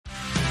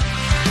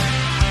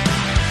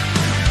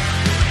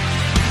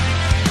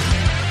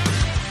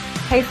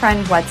Hey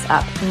friend, what's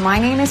up? My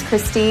name is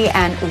Christy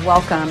and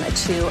welcome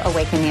to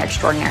Awaken the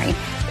Extraordinary.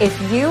 If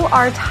you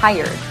are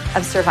tired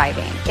of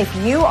surviving, if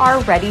you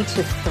are ready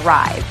to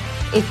thrive,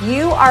 if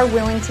you are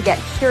willing to get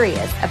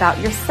curious about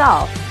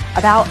yourself,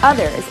 about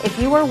others, if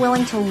you are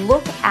willing to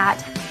look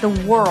at the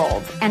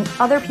world and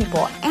other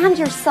people and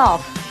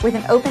yourself with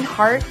an open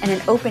heart and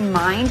an open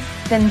mind,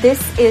 then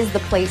this is the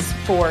place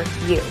for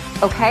you,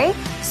 okay?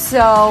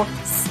 So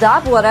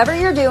stop whatever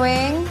you're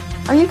doing,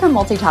 or you can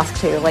multitask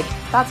too, like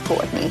that's cool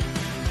with me,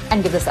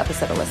 and give this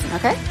episode a listen,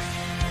 okay?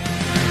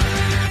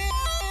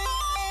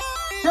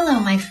 Hello,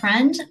 my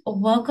friend.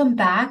 Welcome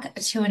back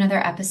to another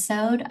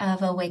episode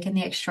of Awaken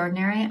the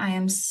Extraordinary. I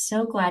am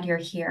so glad you're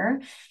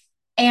here.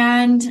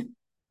 And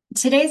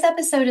today's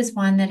episode is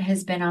one that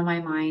has been on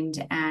my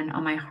mind and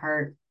on my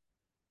heart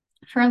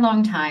for a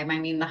long time. I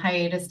mean, the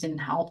hiatus didn't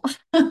help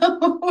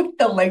with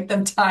the length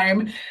of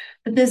time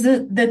that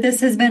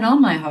this has been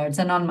on my heart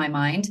and on my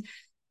mind.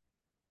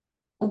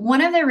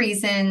 One of the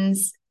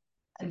reasons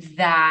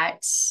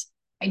that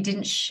I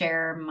didn't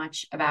share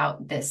much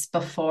about this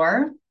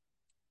before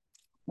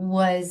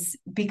was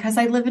because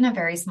I live in a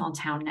very small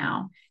town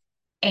now,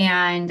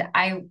 and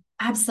I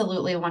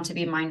absolutely want to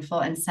be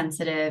mindful and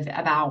sensitive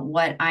about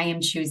what I am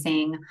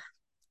choosing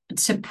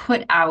to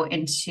put out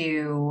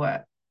into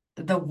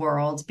the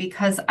world,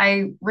 because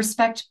I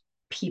respect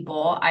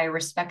people, I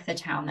respect the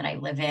town that I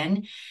live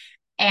in,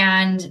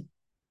 and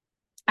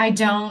I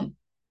don't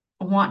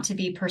want to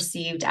be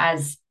perceived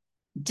as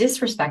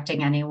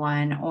disrespecting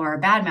anyone or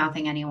bad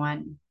mouthing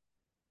anyone.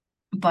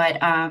 But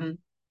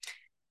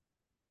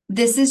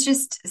this is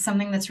just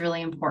something that's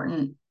really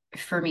important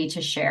for me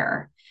to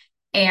share.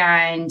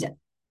 And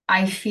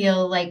I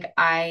feel like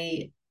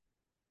I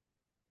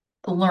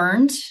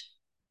learned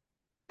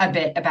a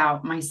bit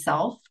about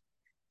myself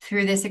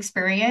through this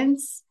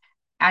experience.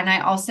 And I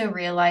also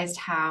realized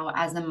how,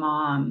 as a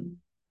mom,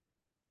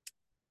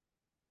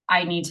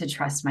 I need to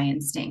trust my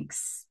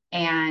instincts.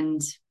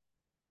 And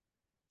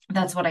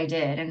that's what I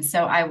did. And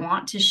so I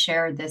want to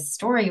share this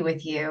story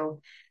with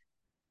you,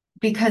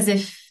 because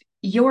if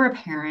you're a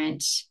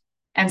parent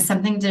and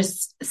something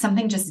just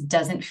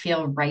doesn't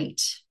feel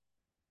right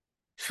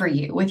for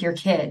you with your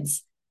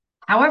kids,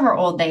 however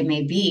old they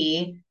may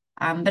be,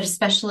 but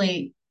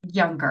especially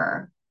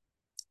younger,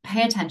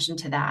 pay attention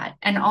to that.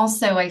 And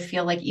also, I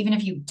feel like even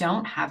if you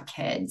don't have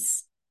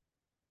kids,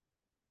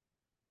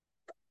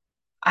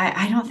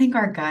 I don't think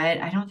our gut,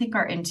 I don't think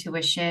our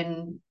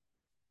intuition,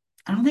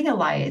 I don't think it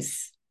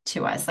lies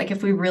to us. Like,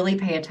 if we really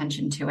pay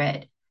attention to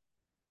it,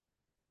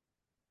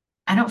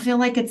 I don't feel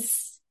like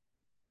it's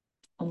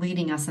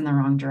leading us in the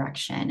wrong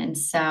direction. And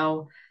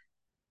so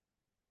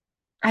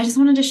I just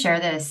wanted to share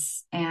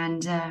this,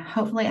 and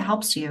hopefully it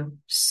helps you.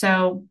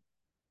 So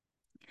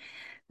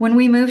when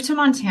we moved to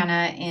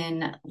Montana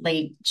in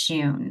late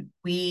June,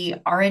 we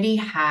already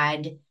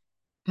had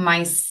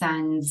my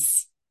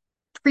son's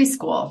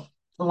preschool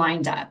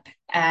lined up.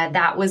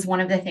 That was one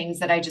of the things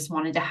that I just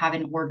wanted to have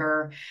in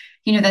order.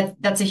 You know,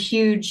 that's a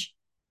huge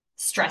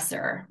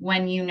stressor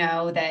when you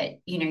know that,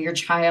 you know, your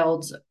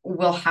child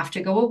will have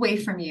to go away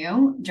from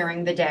you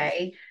during the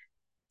day.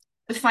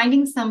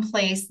 Finding some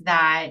place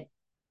that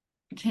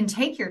can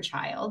take your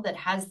child, that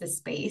has the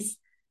space,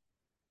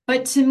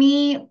 but to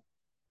me,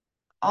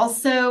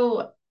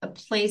 also a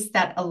place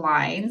that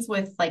aligns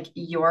with like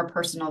your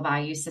personal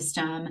value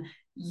system,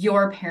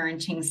 your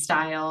parenting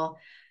style.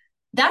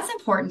 That's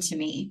important to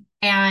me.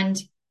 And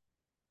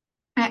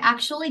I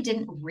actually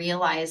didn't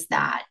realize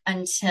that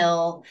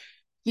until,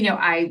 you know,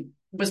 I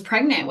was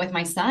pregnant with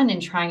my son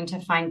and trying to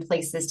find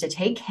places to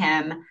take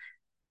him.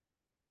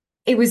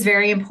 It was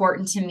very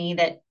important to me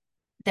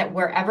that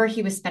wherever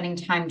he was spending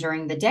time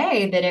during the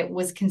day, that it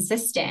was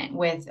consistent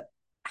with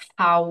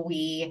how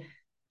we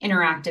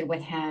interacted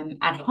with him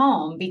at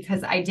home,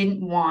 because I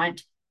didn't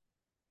want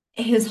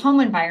his home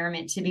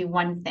environment to be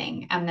one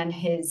thing and then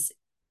his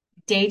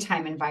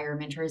daytime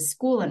environment or his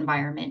school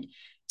environment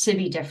to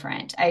be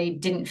different. I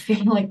didn't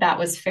feel like that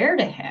was fair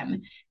to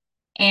him.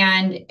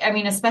 And I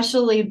mean,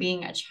 especially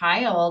being a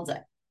child,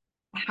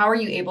 how are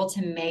you able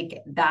to make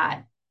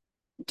that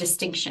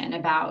distinction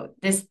about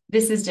this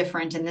is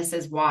different and this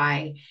is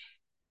why?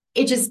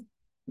 It just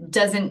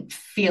doesn't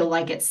feel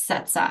like it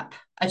sets up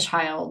a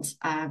child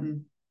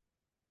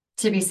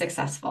to be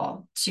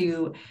successful,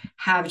 to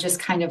have just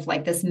kind of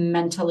like this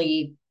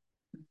mentally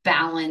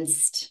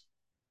balanced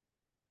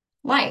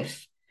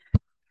life.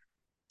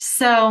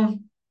 So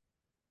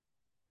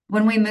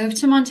when we moved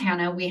to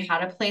Montana, we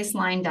had a place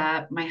lined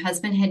up. My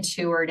husband had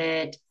toured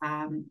it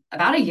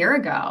about a year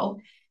ago,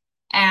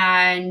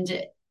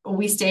 and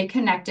we stayed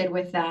connected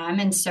with them.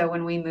 And so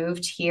when we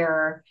moved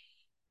here,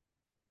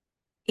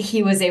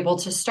 he was able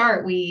to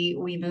start. We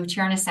moved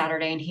here on a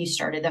Saturday, and he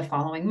started the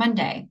following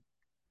Monday.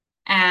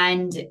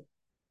 And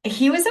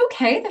he was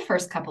okay the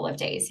first couple of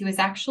days. He was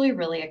actually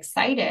really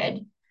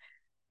excited.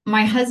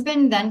 My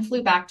husband then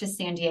flew back to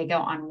San Diego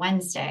on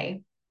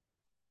Wednesday.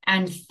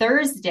 And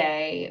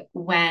Thursday,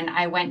 when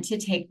I went to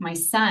take my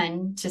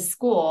son to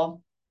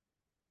school,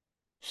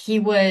 he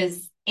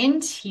was in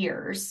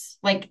tears.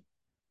 Like,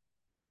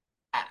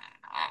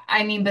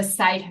 I mean,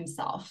 beside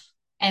himself.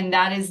 And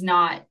that is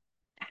not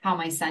how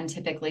my son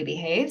typically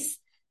behaves.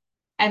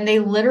 And they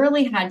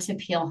literally had to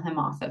peel him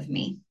off of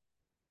me.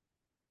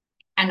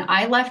 And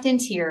I left in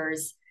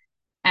tears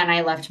and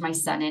I left my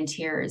son in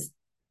tears.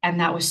 And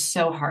that was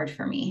so hard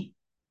for me.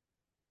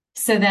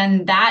 So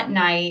then that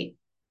night,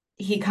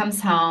 he comes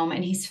home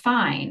and he's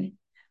fine.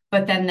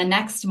 But then the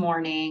next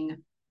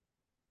morning,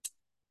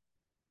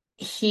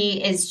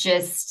 he is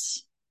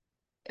just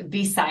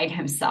beside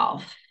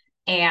himself.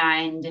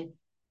 And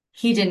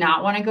he did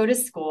not want to go to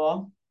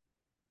school.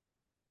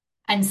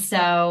 And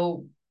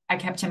so I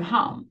kept him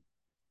home.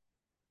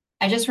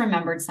 I just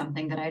remembered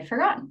something that I'd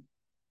forgotten.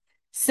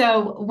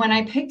 So when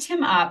I picked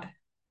him up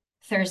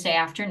Thursday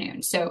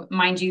afternoon, so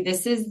mind you,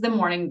 this is the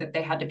morning that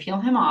they had to peel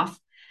him off.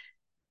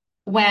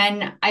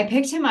 When I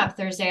picked him up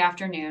Thursday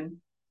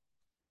afternoon,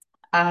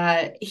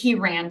 he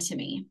ran to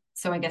me.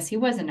 So I guess he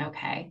wasn't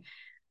okay.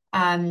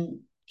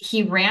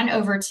 He ran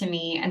over to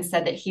me and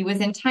said that he was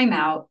in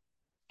timeout.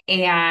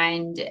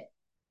 And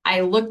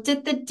I looked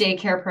at the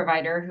daycare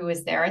provider who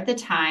was there at the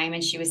time,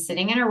 and she was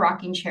sitting in a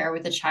rocking chair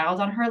with a child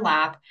on her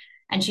lap.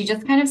 And she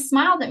just kind of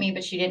smiled at me,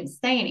 but she didn't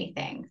say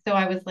anything. So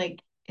I was like,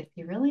 is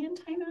he really in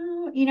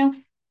timeout?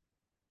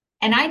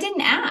 And I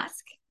didn't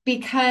ask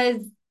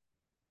because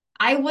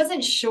I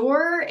wasn't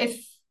sure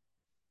if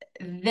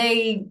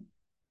they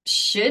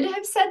should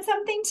have said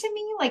something to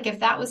me, like if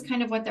that was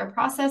kind of what their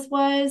process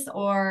was,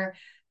 or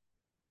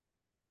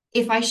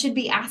if I should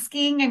be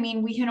asking. I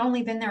mean, we had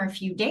only been there a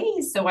few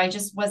days, so I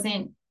just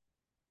wasn't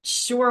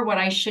sure what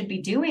I should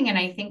be doing. And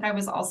I think I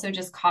was also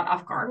just caught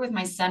off guard with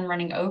my son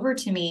running over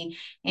to me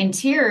in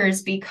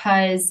tears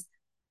because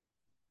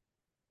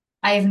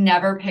I've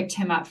never picked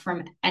him up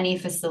from any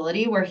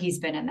facility where he's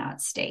been in that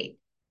state.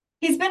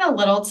 He's been a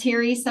little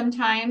teary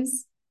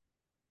sometimes,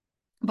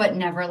 but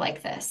never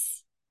like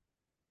this.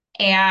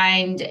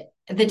 And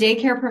the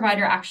daycare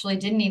provider actually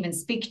didn't even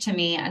speak to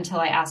me until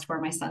I asked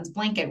where my son's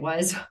blanket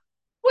was,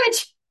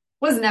 which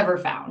was never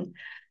found.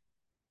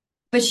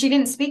 But she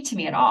didn't speak to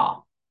me at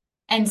all.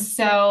 And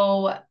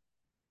so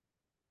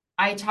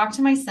I talked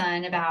to my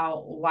son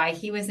about why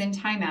he was in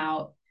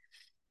timeout,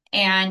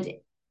 and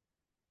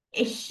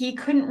he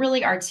couldn't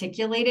really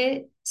articulate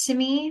it to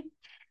me.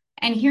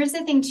 And here's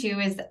the thing too,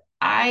 is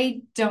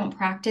I don't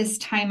practice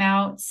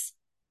timeouts.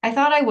 I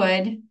thought I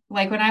would,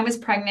 like when I was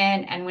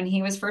pregnant and when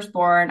he was first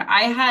born,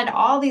 I had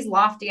all these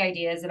lofty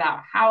ideas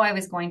about how I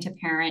was going to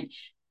parent.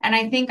 And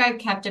I think I've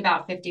kept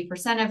about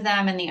 50% of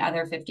them, and the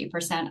other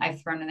 50%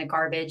 I've thrown in the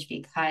garbage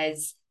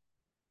because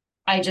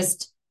I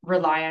just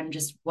rely on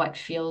just what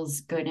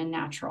feels good and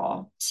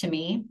natural to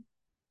me.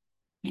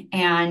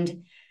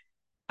 And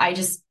I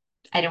just,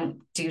 I don't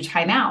do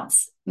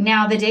timeouts.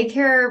 Now, the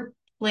daycare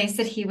place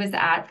that he was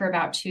at for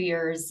about 2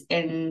 years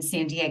in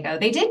San Diego,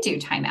 they did do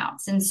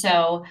timeouts. And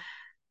so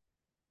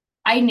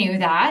I knew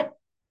that,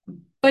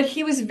 but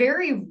he was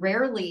very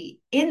rarely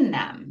in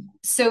them.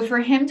 So for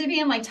him to be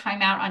in like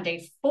timeout on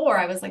day 4,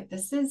 I was like,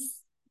 this is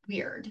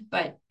weird,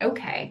 but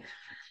okay.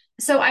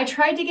 So I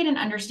tried to get an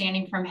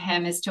understanding from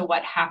him as to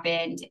what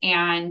happened.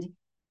 And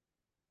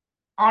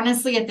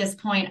honestly, at this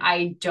point,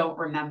 I don't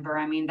remember.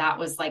 I mean, that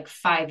was like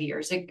 5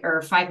 years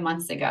or 5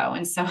 months ago.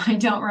 And so I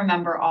don't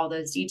remember all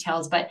those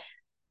details, but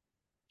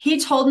he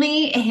told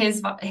me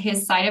his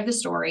side of the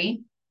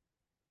story.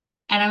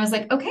 And I was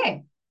like,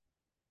 okay,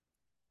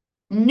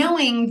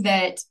 knowing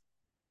that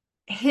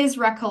his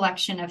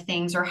recollection of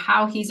things or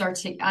how he's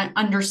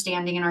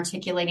understanding and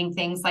articulating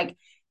things, like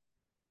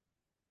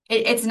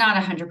it's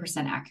not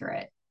 100%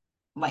 accurate,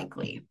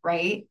 likely,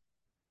 right?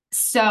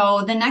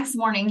 So the next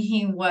morning,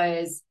 he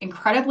was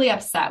incredibly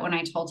upset when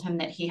I told him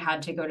that he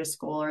had to go to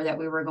school or that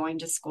we were going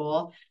to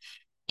school.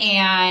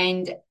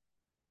 And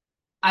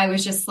I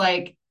was just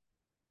like,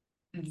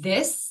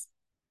 this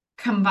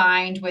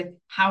combined with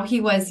how he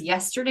was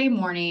yesterday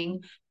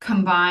morning,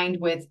 combined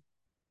with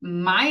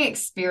my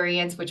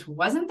experience, which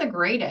wasn't the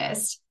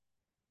greatest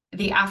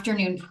the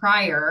afternoon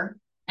prior,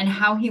 and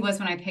how he was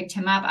when I picked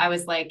him up, I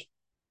was like,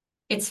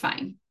 it's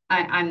fine.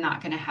 I'm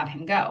not going to have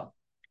him go.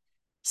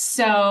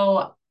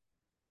 So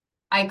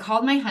I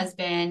called my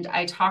husband.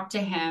 I talked to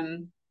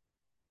him.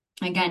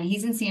 Again,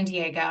 he's in San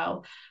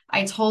Diego.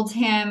 I told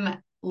him,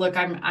 look,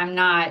 I'm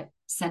not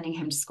sending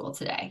him to school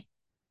today.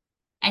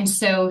 And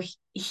so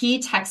he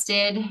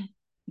texted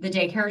the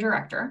daycare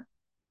director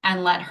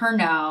and let her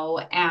know.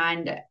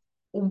 And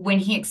when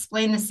he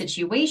explained the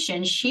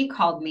situation, she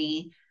called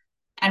me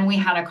and we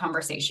had a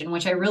conversation,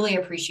 which I really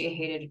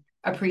appreciated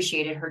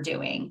her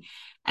doing.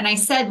 And I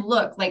said,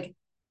 look, like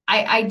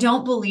I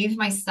don't believe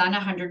my son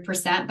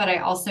 100%, but I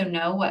also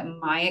know what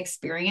my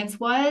experience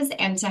was.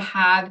 And to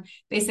have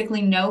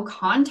basically no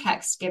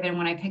context given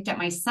when I picked up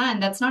my son,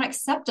 that's not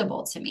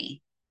acceptable to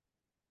me.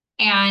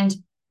 And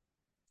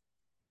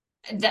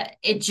that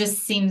it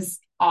just seems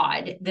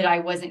odd that I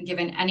wasn't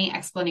given any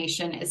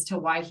explanation as to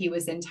why he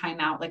was in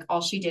timeout. Like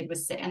all she did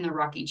was sit in the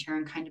rocking chair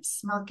and kind of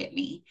smirk at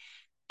me.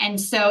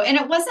 And so, and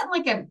it wasn't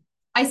like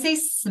I say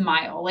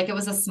smile, like it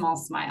was a small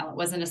smile. It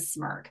wasn't a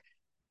smirk.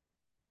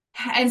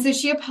 And so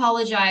she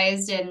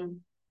apologized, and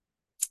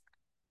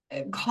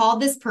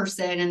called this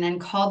person and then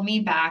called me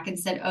back and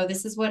said, oh,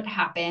 this is what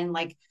happened.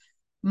 Like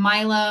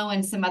Milo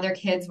and some other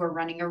kids were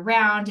running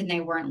around and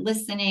they weren't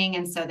listening.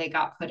 And so they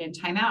got put in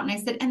timeout. And I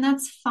said, and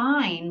that's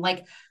fine.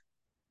 Like,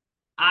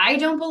 I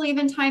don't believe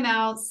in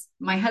timeouts.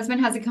 My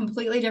husband has a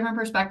completely different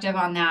perspective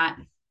on that,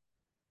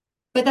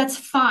 but that's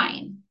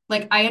fine.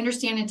 Like, I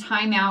understand a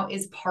timeout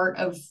is part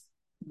of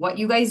what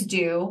you guys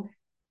do.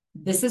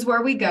 This is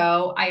where we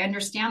go. I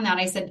understand that.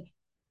 I said,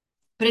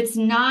 but it's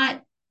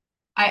not,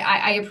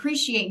 I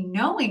appreciate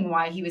knowing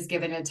why he was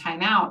given a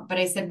timeout. But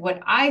I said,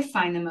 what I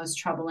find the most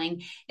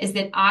troubling is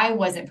that I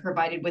wasn't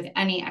provided with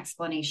any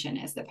explanation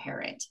as the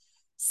parent.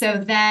 So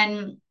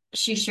then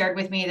she shared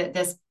with me that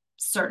this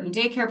certain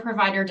daycare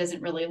provider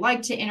doesn't really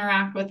like to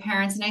interact with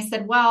parents. And I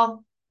said,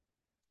 well,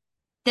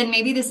 then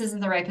maybe this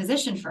isn't the right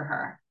position for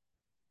her,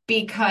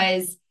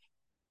 because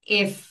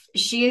if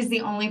she is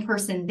the only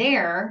person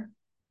there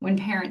when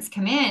parents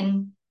come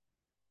in,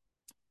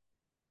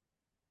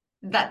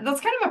 that's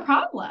kind of a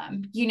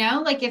problem, you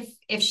know, like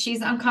if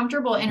she's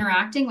uncomfortable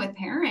interacting with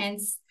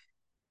parents,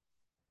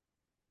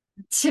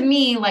 to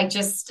me, like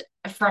just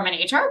from an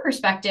HR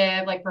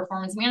perspective, like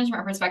performance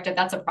management perspective,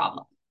 that's a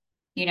problem,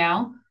 you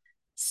know?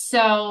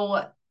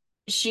 So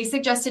she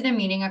suggested a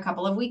meeting a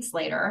couple of weeks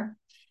later,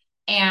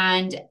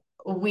 and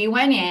we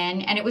went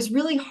in, and it was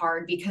really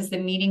hard because the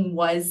meeting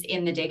was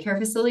in the daycare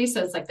facility.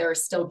 So it's like there are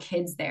still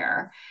kids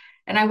there.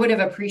 And I would have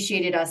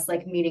appreciated us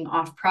like meeting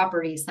off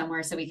property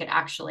somewhere so we could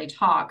actually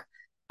talk.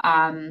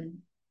 Um,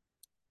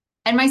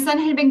 and my son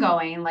had been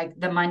going like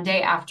the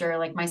Monday after,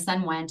 like my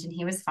son went and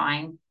he was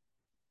fine,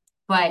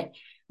 but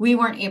we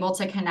weren't able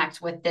to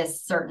connect with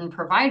this certain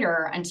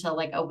provider until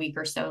like a week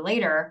or so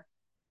later.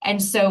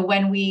 And so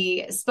when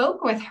we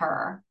spoke with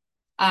her,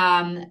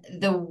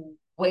 the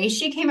way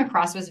she came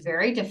across was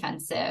very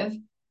defensive.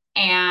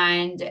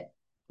 And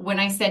when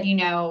I said, you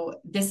know,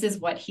 this is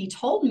what he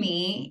told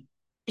me,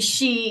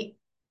 she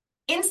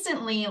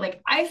instantly,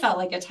 like, I felt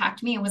like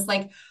attacked me and was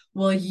like,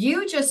 well,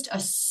 you just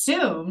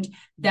assumed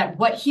that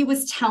what he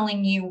was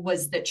telling you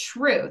was the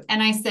truth.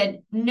 And I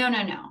said, no,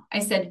 no, no. I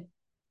said,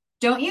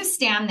 don't you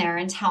stand there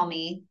and tell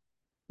me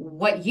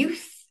what you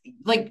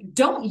like,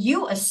 don't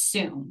you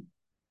assume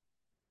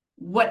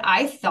what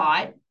I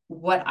thought,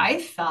 what I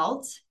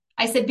felt.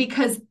 I said,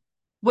 because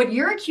what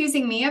you're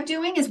accusing me of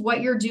doing is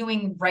what you're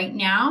doing right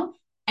now,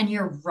 and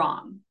you're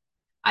wrong.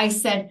 I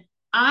said,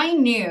 I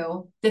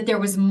knew that there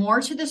was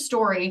more to the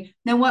story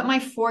than what my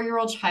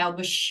 4-year-old child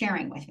was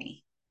sharing with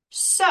me.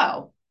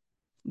 So,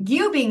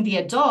 you being the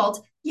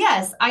adult,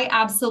 yes, I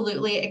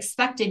absolutely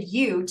expected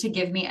you to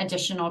give me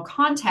additional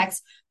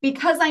context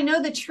because I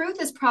know the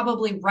truth is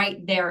probably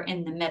right there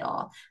in the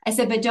middle. I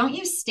said, but don't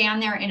you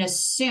stand there and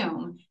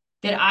assume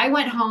that I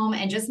went home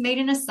and just made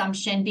an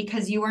assumption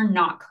because you are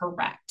not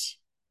correct.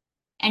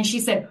 And she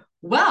said,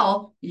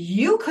 well,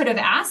 you could have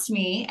asked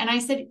me. And I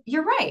said,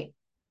 you're right.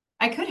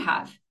 I could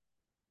have.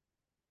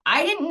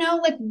 I didn't know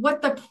like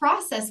what the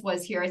process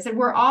was here. I said,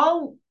 we're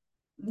all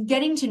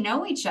getting to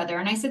know each other.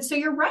 And I said, so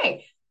you're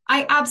right.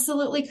 I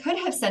absolutely could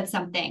have said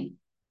something,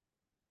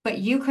 but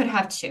you could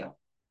have too.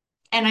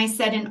 And I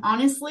said, and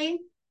honestly,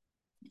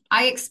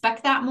 I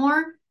expect that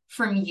more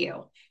from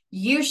you.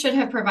 You should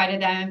have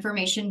provided that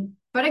information.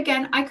 But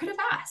again, I could have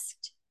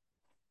asked.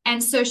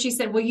 And so she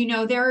said, well, you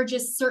know, there are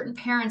just certain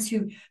parents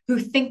who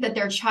think that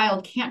their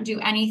child can't do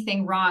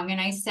anything wrong. And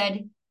I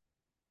said,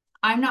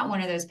 I'm not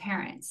one of those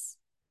parents.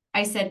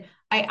 I said,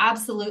 I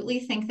absolutely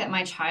think that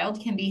my child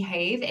can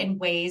behave in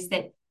ways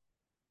that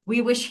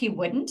we wish he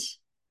wouldn't.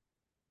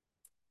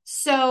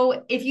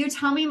 So if you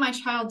tell me my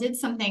child did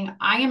something,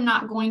 I am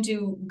not going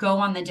to go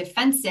on the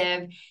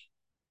defensive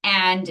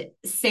and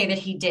say that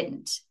he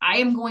didn't. I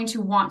am going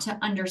to want to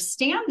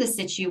understand the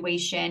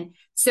situation.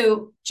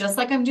 So just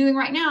like I'm doing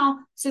right now,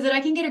 so that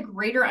I can get a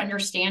greater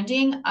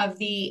understanding of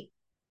the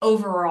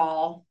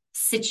overall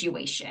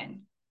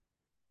situation.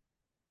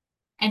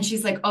 And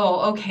she's like,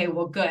 oh, okay,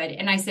 well, good.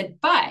 And I said,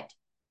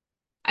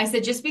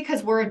 just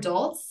because we're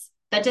adults,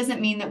 that doesn't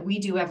mean that we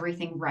do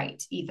everything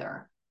right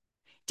either.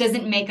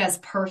 Doesn't make us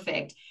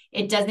perfect.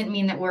 It doesn't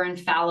mean that we're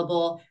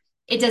infallible.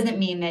 It doesn't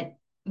mean that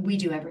we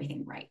do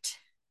everything right.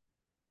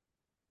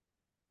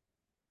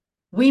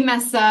 We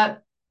mess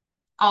up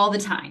all the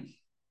time.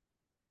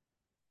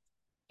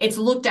 It's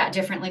looked at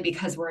differently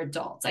because we're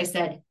adults. I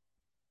said,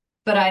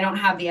 but I don't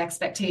have the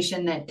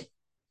expectation that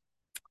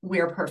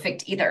we're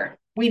perfect either.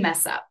 We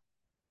mess up.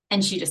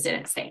 And she just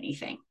didn't say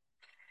anything.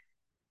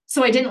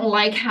 So I didn't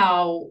like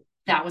how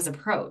that was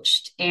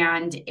approached.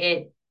 And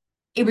it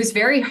was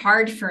very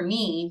hard for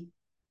me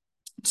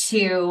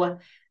to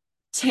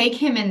take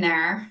him in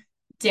there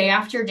day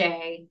after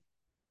day,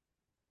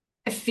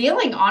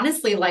 feeling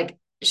honestly like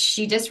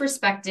she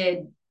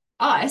disrespected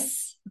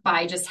us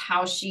by just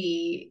how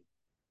she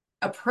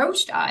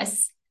approached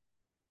us.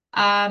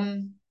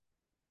 And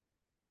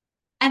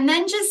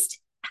then just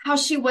how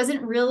she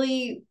wasn't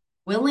really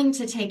willing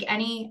to take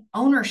any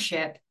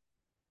ownership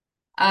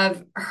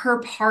of her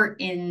part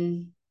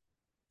in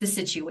the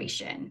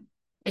situation.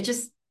 It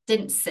just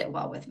didn't sit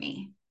well with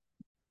me.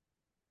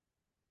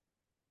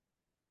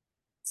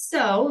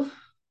 So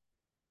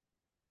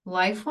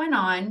life went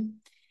on,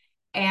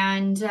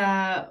 and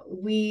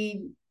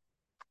we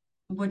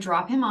would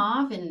drop him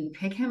off and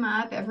pick him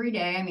up every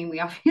day. I mean, we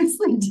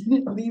obviously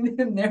didn't leave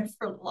him there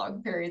for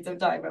long periods of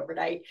time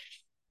overnight.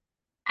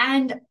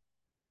 And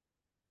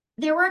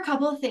there were a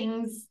couple of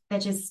things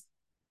that just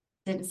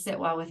didn't sit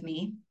well with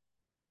me.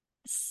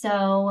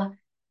 So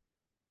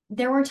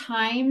there were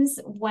times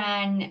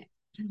when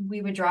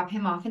we would drop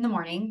him off in the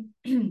morning,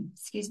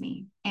 excuse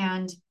me,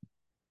 and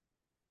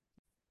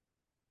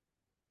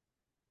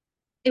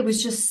it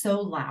was just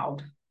so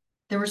loud.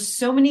 There were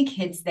so many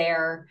kids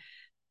there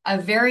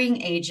of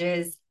varying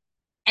ages,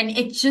 and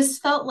it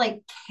just felt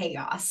like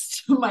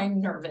chaos to my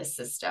nervous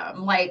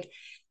system. Like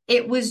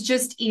it was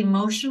just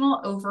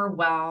emotional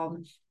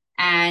overwhelm.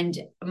 And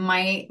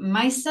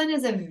my son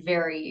is a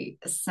very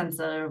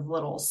sensitive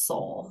little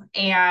soul,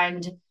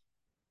 and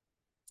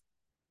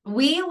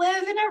we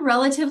live in a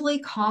relatively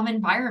calm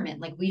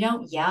environment. Like we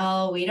don't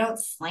yell, we don't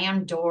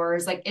slam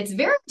doors. Like it's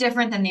very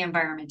different than the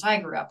environment I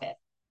grew up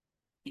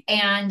in.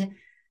 And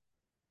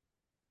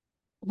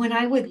when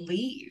I would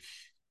leave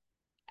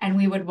and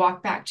we would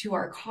walk back to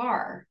our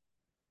car,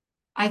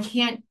 I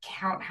can't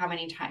count how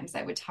many times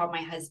I would tell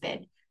my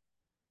husband,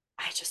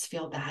 I just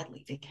feel bad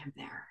leaving him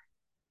there.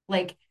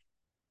 Like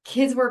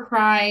kids were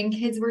crying,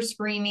 kids were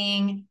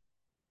screaming,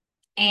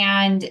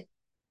 and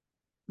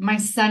my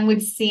son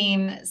would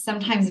seem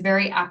sometimes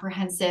very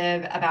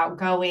apprehensive about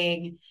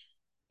going.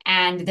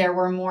 And there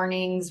were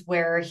mornings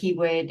where he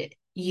would,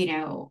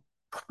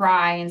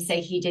 cry and say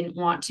he didn't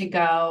want to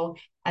go.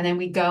 And then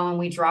we go and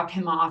we drop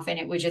him off, and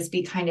it would just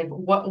be kind of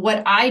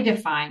what I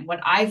define, what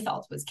I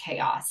felt was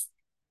chaos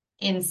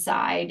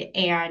inside.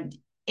 And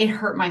it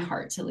hurt my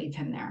heart to leave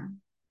him there.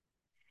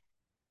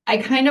 I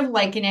kind of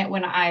liken it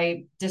when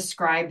I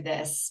describe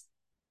this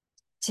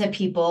to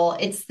people.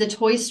 It's the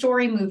Toy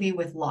Story movie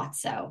with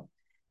Lotso.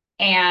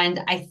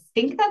 And I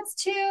think that's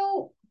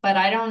two, but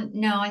I don't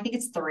know. I think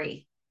it's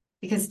three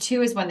because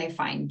two is when they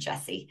find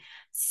Jesse.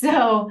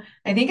 So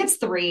I think it's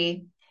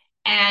three.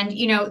 And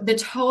the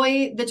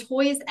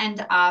toys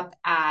end up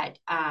at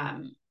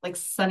like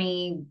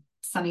Sunnyside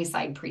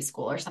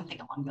preschool or something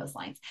along those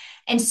lines.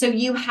 And so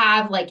you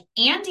have like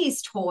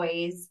Andy's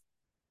toys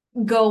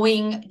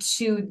going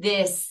to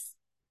this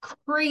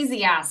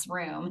crazy ass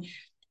room.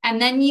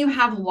 And then you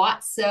have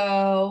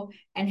Watso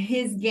and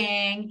his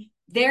gang.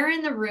 They're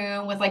in the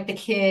room with like the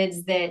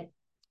kids that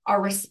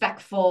are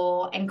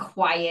respectful and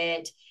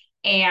quiet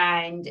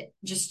and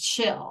just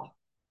chill.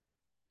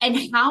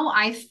 And how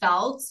I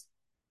felt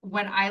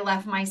when I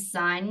left my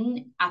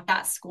son at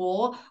that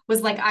school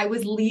was like I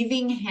was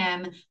leaving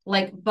him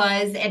like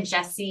Buzz and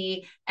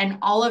Jesse and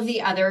all of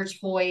the other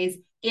toys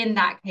in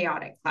that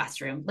chaotic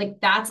classroom.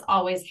 Like that's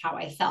always how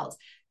I felt.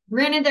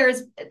 Granted,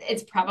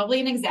 it's probably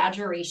an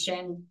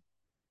exaggeration,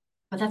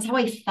 but that's how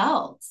I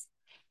felt.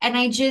 And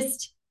I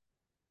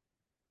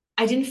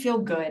didn't feel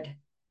good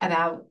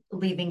about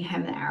leaving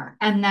him there.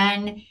 And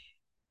then,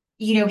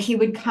 he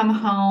would come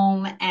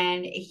home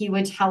and he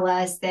would tell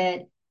us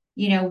that,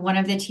 one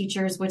of the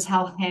teachers would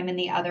tell him and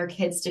the other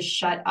kids to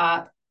shut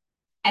up.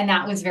 And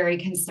that was very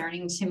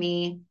concerning to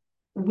me.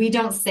 We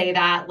don't say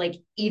that like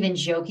even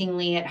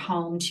jokingly at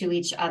home to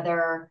each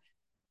other.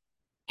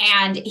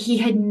 And he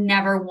had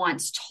never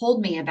once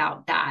told me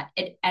about that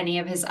at any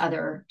of his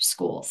other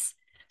schools.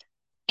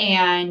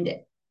 And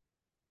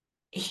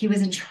he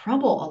was in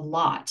trouble a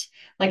lot.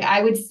 Like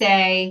I would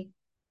say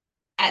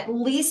at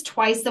least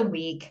twice a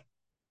week,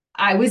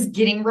 I was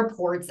getting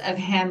reports of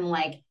him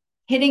like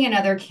hitting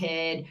another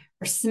kid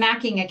or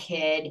smacking a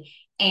kid.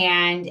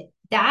 And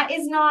that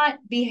is not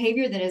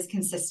behavior that is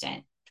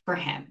consistent for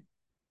him.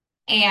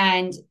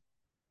 And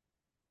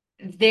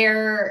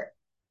their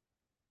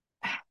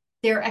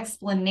their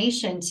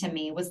explanation to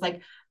me was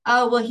like,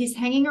 oh, well, he's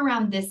hanging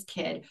around this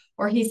kid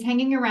or he's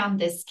hanging around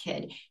this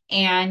kid.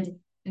 And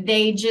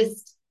they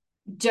just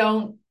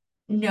don't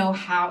know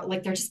how,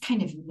 like, they're just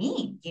kind of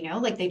mean,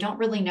 like they don't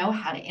really know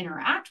how to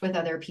interact with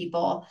other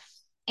people.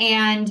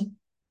 And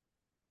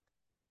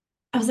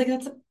I was like,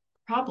 that's a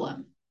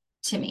problem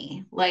to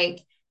me. Like,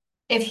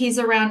 if he's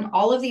around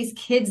all of these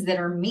kids that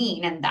are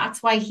mean and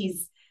that's why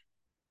he's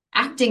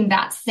acting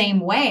that same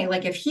way,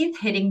 like if he's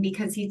hitting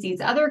because he sees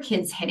other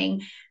kids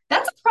hitting,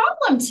 that's a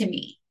problem to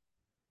me.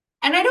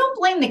 And I don't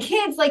blame the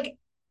kids. Like,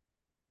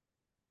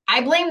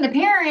 I blame the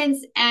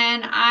parents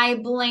and I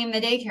blame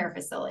the daycare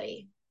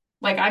facility.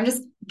 Like, I'm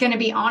just going to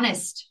be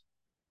honest.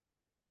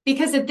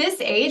 Because at this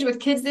age, with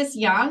kids this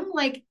young,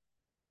 like,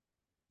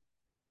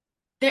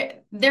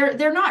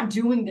 they're not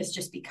doing this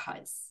just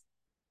because.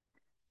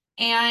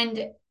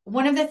 And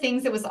one of the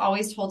things that was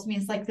always told to me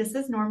is like, this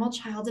is normal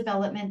child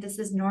development. This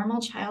is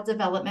normal child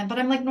development. But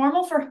I'm like,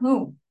 normal for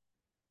whom?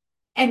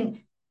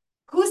 And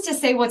who's to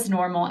say what's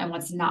normal and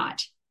what's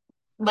not?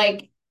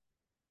 Like,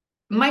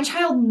 my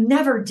child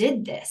never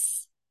did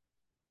this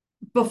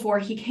before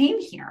he came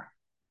here.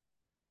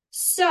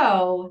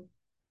 So,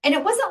 and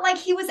it wasn't like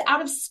he was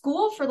out of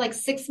school for like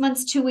 6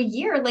 months to a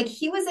year. Like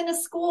he was in a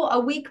school a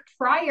week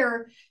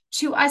prior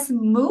to us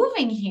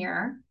moving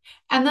here.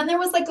 And then there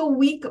was like a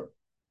week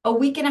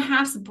and a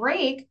half's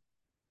break.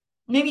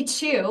 maybe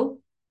two.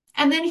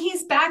 And then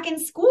he's back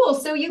in school.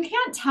 So you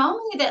can't tell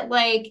me that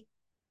like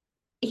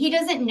he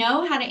doesn't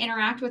know how to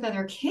interact with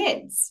other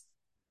kids.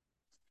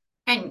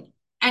 And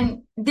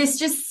and this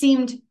just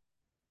seemed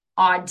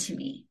odd to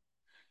me.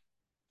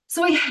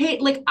 So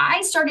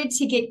I started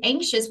to get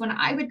anxious when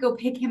I would go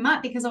pick him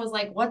up because I was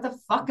like, what the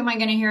fuck am I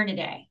going to hear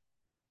today?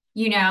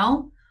 You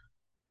know,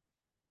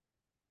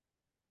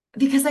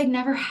 because I'd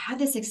never had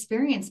this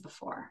experience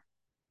before.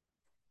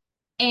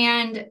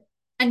 And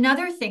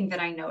another thing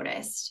that I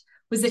noticed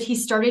was that he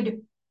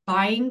started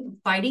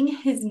biting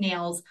his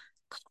nails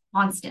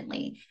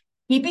constantly,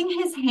 keeping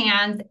his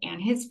hands and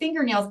his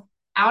fingernails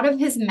out of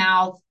his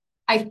mouth.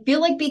 I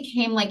feel like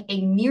became like a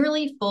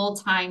nearly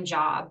full-time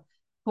job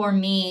for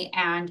me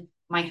and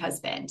my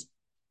husband.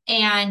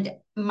 And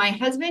my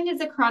husband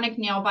is a chronic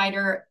nail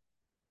biter,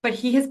 but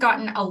he has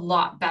gotten a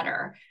lot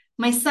better.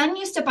 My son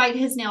used to bite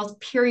his nails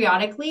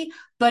periodically,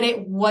 but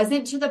it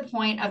wasn't to the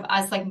point of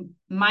us like,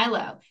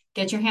 Milo,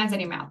 get your hands out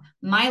of your mouth.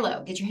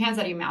 Milo, get your hands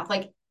out of your mouth.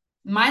 Like,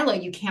 Milo,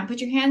 you can't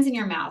put your hands in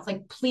your mouth.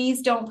 Like,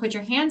 please don't put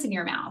your hands in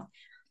your mouth.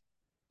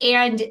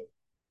 And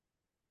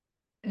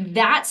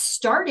that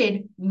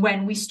started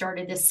when we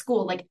started this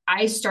school. Like,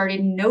 I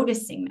started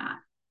noticing that.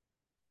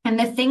 And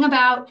the thing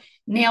about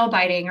nail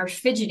biting or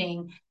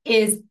fidgeting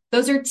is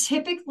those are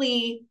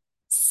typically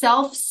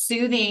self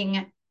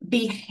soothing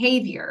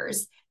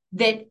behaviors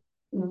that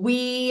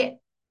we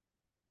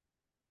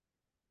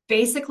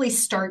basically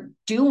start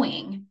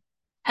doing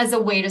as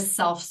a way to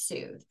self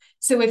soothe.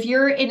 So if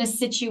you're in a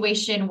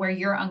situation where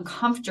you're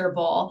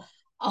uncomfortable,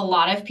 a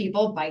lot of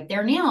people bite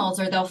their nails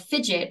or they'll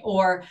fidget,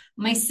 or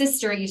my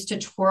sister used to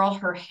twirl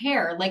her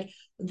hair. Like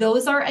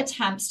those are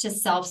attempts to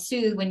self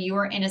soothe when you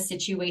are in a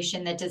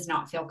situation that does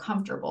not feel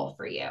comfortable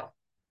for you.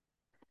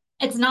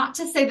 It's not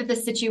to say that the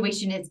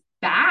situation is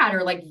bad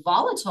or like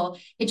volatile.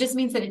 It just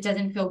means that it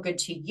doesn't feel good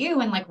to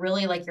you and like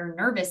really like your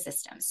nervous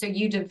system. So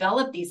you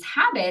develop these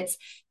habits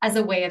as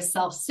a way of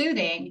self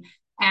soothing.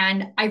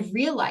 And I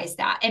realized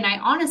that. And I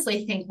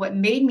honestly think what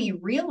made me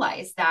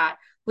realize that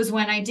was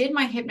when I did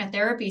my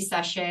hypnotherapy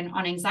session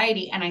on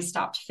anxiety and I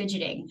stopped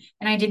fidgeting.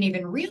 And I didn't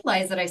even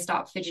realize that I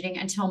stopped fidgeting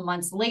until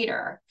months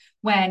later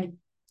when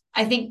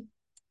I think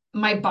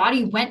my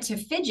body went to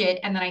fidget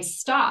and then I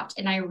stopped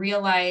and I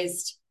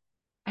realized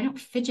I don't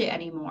fidget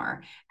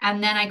anymore.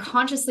 And then I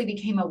consciously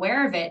became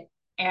aware of it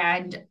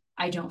and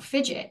I don't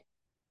fidget.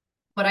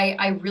 But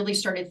I really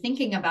started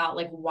thinking about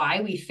like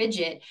why we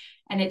fidget.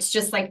 And it's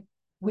just like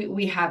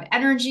we have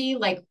energy,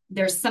 like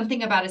there's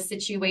something about a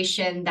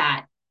situation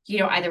that,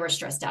 either we're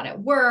stressed out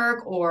at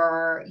work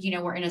or,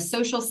 we're in a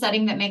social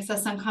setting that makes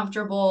us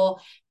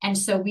uncomfortable. And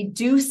so we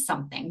do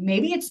something.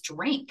 Maybe it's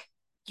drink,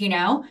 you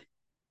know,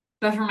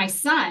 but for my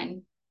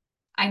son,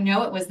 I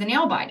know it was the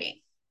nail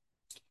biting.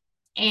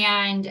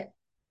 And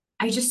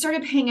I just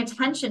started paying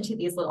attention to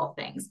these little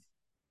things.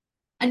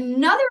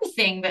 Another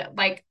thing that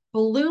like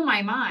blew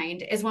my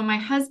mind is when my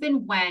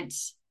husband went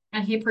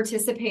and he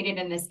participated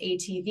in this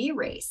ATV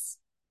race.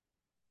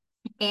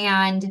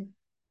 And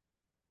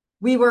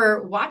we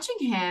were watching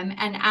him.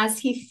 And as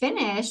he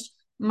finished,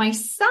 my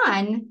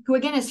son, who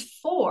again is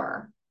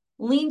 4,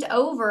 leaned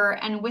over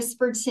and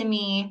whispered to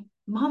me,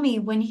 Mommy,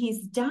 when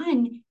he's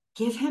done,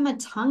 give him a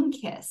tongue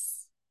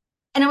kiss.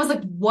 And I was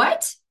like,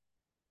 what?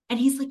 And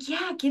he's like,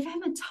 yeah, give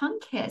him a tongue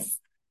kiss.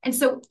 And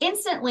so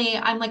instantly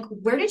I'm like,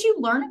 where did you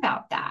learn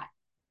about that?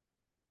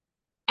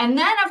 And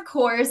then, of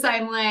course,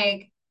 I'm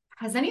like,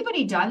 has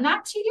anybody done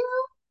that to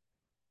you?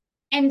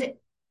 And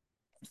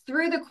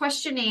through the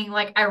questioning,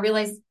 like, I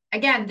realized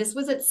again, this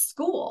was at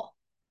school.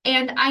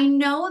 And I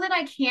know that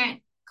I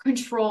can't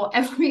control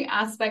every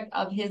aspect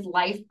of his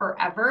life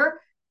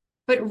forever.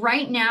 But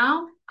right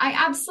now, I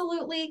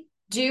absolutely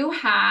do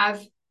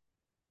have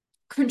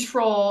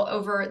control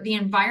over the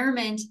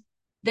environment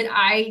that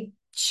I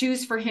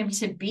choose for him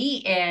to be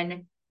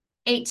in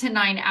 8 to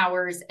 9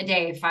 hours a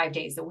day, 5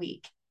 days a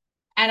week.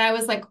 And I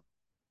was like,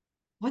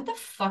 what the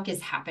fuck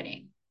is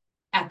happening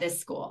at this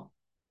school?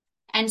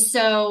 And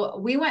so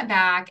we went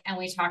back and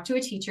we talked to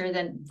a teacher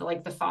then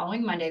like the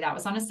following Monday, that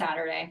was on a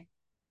Saturday.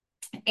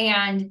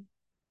 And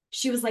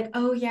she was like,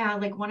 oh yeah,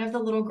 like one of the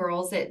little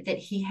girls that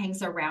he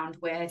hangs around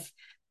with,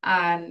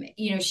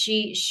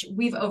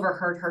 we've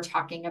overheard her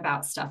talking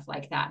about stuff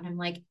like that. And I'm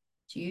like,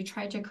 do you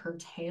try to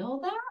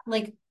curtail that?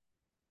 Like,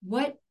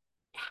 what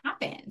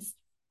happens?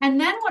 And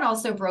then what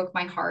also broke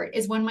my heart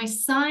is when my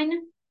son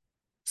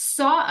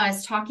saw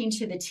us talking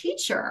to the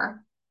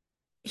teacher,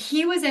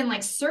 he was in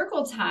like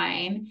circle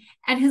time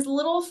and his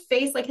little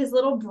face, like his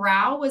little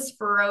brow was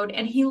furrowed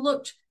and he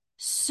looked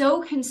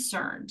so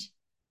concerned.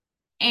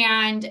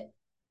 And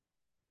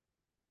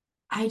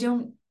I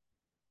don't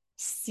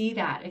see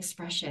that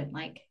expression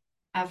like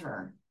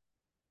ever.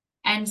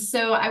 And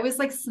so I was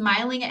like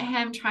smiling at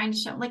him, trying to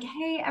show him, like,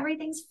 hey,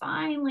 everything's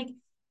fine. Like,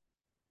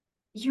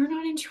 you're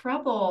not in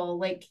trouble.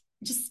 Like,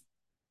 just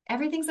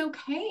everything's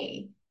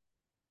okay.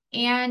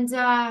 And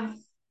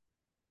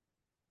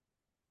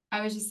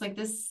I was just like,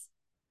 this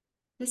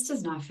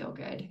does not feel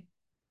good.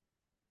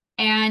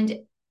 And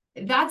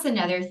that's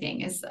another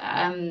thing is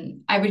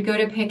I would go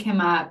to pick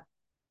him up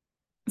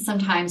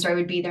sometimes, or I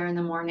would be there in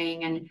the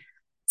morning, and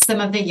some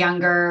of the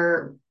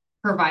younger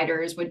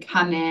providers would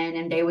come in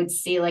and they would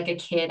see like a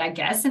kid, I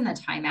guess, in the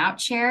timeout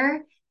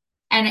chair.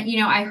 And,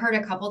 I heard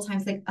a couple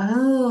times like,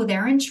 oh,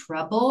 they're in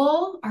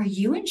trouble. Are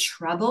you in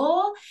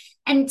trouble?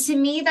 And to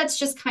me, that's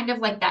just kind of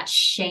like that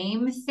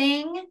shame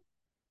thing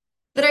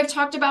that I've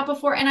talked about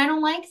before. And I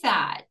don't like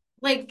that.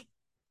 Like,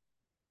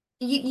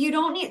 you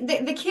don't need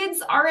the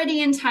kid's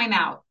already in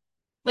timeout.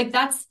 Like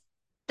that's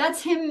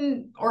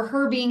him or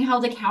her being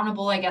held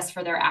accountable, I guess,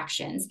 for their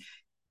actions.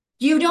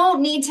 You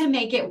don't need to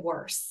make it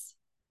worse.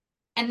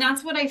 And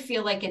that's what I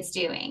feel like it's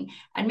doing.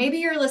 And maybe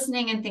you're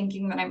listening and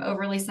thinking that I'm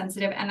overly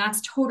sensitive, and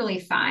that's totally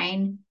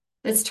fine.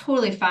 That's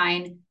totally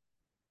fine.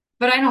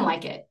 But I don't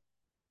like it.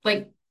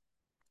 Like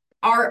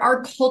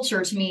our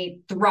culture to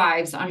me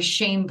thrives on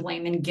shame,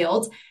 blame, and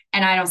guilt.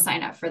 And I don't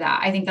sign up for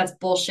that. I think that's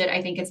bullshit.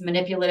 I think it's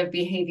manipulative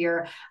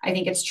behavior. I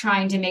think it's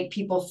trying to make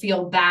people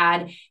feel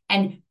bad.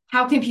 And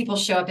how can people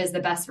show up as the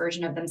best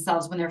version of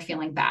themselves when they're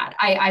feeling bad?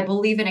 I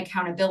believe in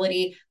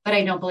accountability, but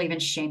I don't believe in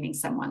shaming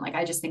someone. Like,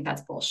 I just think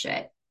that's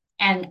bullshit.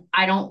 And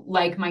I don't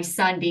like my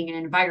son being in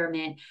an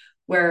environment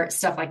where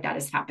stuff like that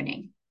is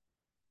happening.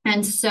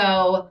 And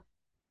so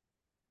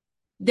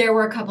there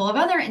were a couple of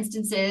other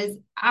instances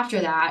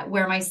after that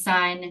where my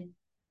son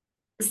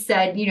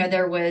said,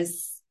 there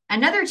was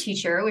another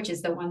teacher, which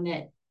is the one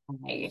that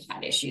I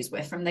had issues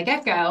with from the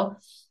get go,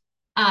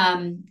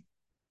 um,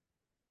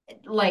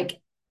 like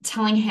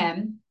telling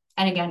him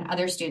and again,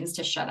 other students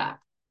to shut up.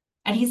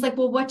 And he's like,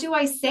 well, what do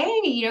I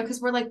say? Because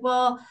we're like,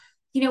 well,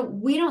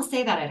 we don't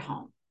say that at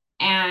home.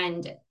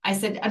 And I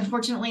said,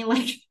 unfortunately,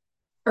 like,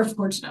 or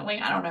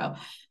fortunately, I don't know.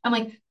 I'm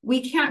like,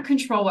 we can't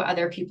control what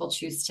other people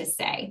choose to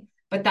say,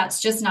 but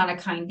that's just not a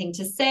kind thing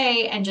to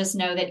say. And just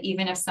know that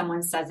even if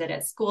someone says it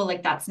at school,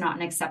 like that's not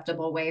an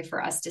acceptable way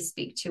for us to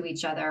speak to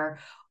each other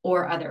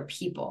or other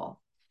people.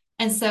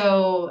 And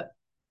so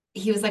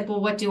he was like,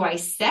 well, what do I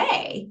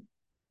say?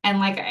 And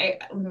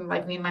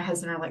like me and my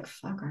husband are like,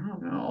 fuck, I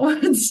don't know.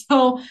 And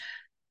so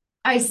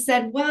I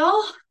said,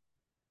 well,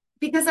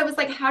 because I was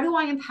like, how do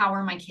I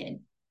empower my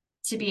kid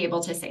to be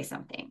able to say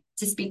something,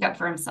 to speak up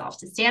for himself,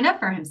 to stand up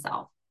for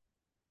himself?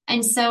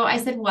 And so I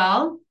said,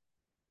 well,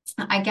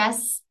 I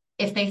guess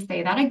if they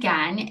say that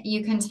again,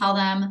 you can tell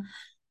them,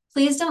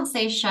 please don't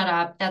say shut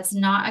up. That's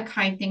not a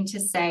kind thing to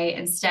say.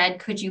 Instead,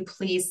 could you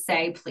please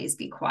say, please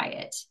be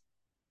quiet?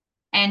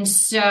 And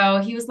so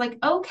he was like,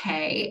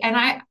 okay.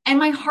 And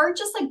my heart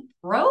just like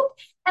broke.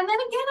 And then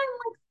again, I'm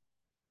like,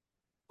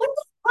 what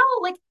the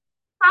hell? Like,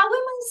 how am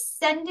I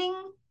sending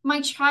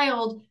my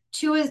child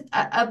to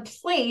a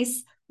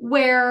place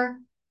where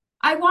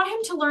I want him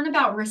to learn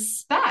about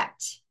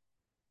respect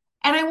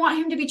and I want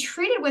him to be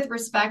treated with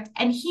respect,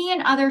 and he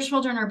and other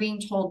children are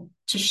being told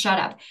to shut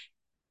up?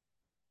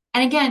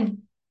 And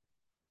again,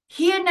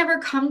 he had never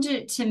come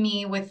to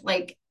me with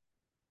like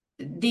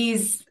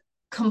these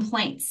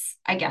complaints,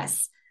 I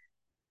guess,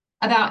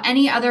 about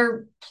any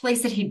other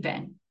place that he'd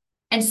been.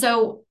 And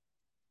so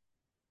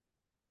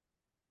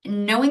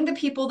knowing the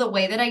people the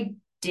way that I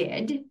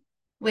did,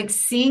 like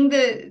seeing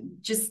the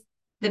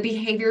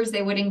behaviors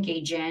they would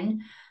engage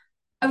in,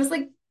 I was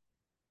like,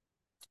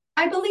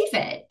 I believe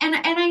it. And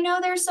I know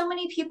there's so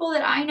many people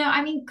that I know.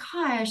 I mean,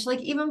 gosh, like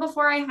even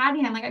before I had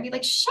him, like I'd be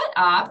like, shut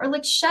up, or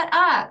like, shut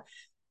up.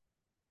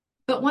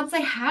 But once I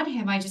had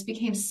him, I just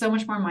became so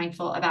much more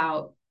mindful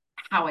about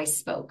how I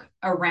spoke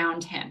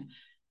around him.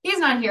 He's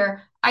not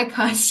here. I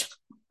cuss,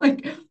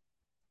 like,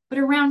 but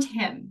around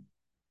him,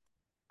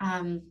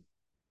 um,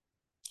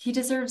 he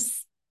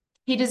deserves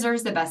he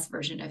deserves the best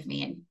version of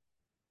me, and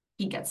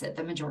he gets it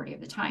the majority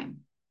of the time.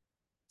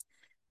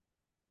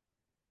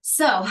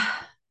 So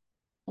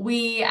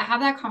we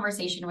have that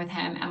conversation with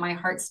him, and my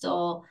heart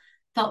still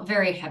felt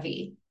very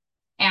heavy.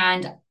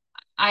 And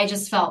I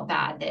just felt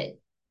bad that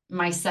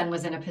my son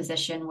was in a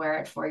position where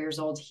at 4 years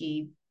old,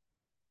 he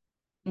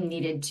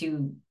needed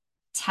to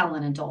tell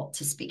an adult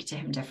to speak to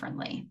him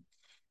differently.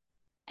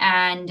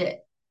 And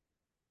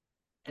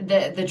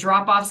the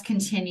drop-offs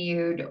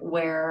continued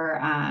where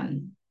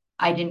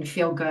I didn't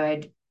feel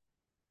good.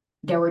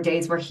 There were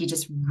days where he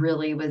just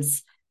really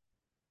was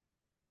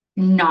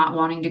not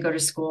wanting to go to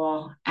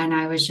school. And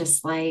I was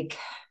just like,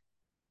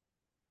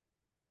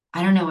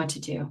 I don't know what to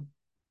do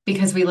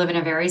because we live in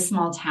a very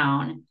small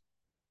town.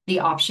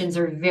 The options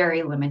are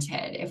very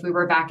limited. If we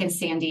were back in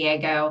San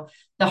Diego,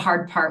 the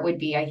hard part would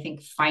be, I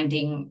think,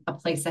 finding a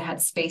place that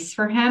had space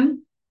for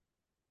him.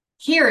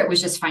 Here, it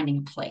was just finding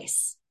a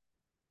place.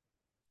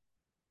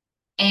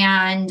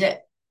 And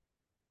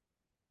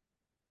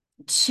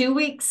 2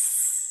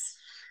 weeks,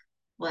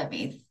 let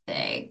me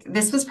think.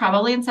 This was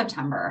probably in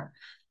September.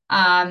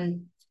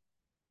 Um,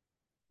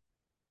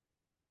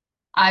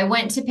 I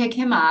went to pick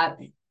him up,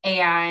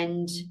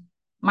 and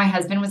my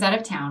husband was out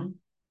of town.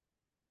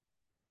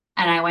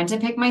 And I went to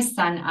pick my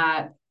son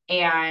up,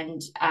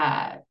 and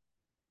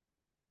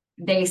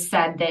they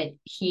said that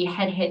he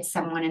had hit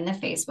someone in the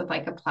face with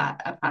like a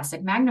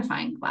plastic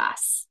magnifying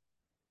glass.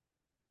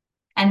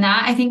 And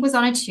that I think was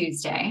on a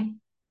Tuesday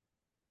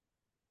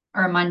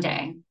or a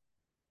Monday.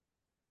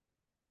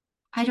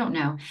 I don't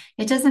know.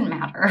 It doesn't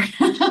matter,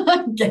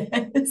 I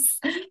guess.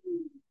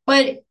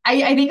 But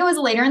I think it was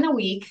later in the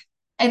week.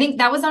 I think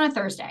that was on a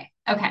Thursday.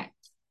 Okay.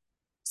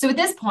 So at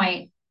this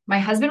point, my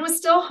husband was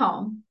still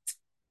home.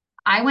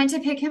 I went to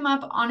pick him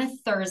up on a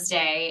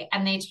Thursday,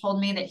 and they told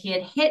me that he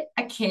had hit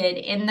a kid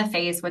in the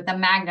face with a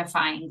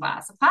magnifying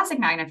glass, a plastic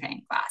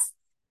magnifying glass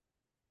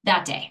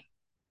that day.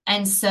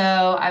 And so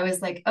I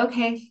was like,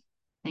 okay,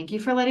 thank you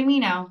for letting me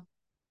know.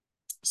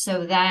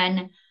 So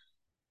then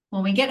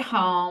when we get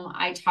home,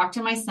 I talk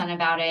to my son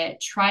about it,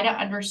 try to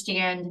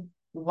understand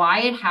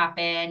why it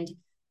happened,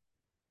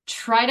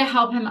 try to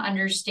help him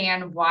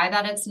understand why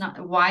that's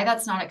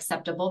not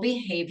acceptable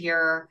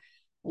behavior,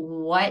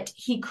 what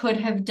he could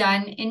have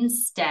done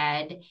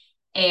instead.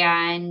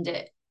 And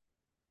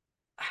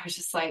I was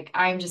just like,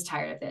 I'm just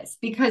tired of this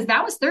because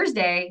that was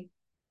Thursday.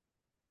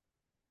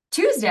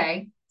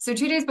 Tuesday, so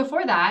 2 days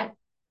before that,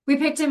 we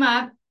picked him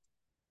up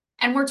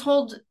and we're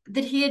told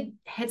that he had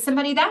hit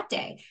somebody that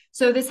day.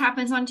 So this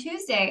happens on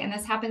Tuesday and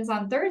this happens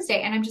on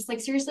Thursday. And I'm just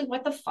like, seriously,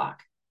 what the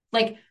fuck?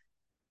 Like,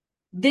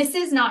 this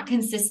is not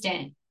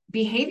consistent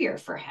behavior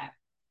for him.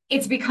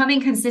 It's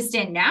becoming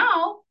consistent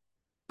now,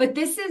 but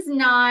this is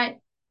not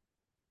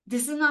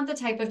the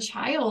type of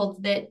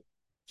child that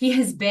he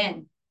has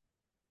been.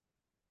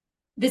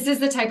 This is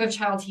the type of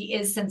child he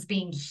is since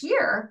being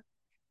here.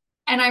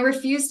 And I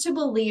refuse to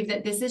believe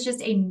that this is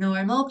just a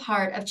normal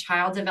part of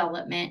child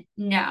development.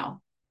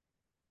 No.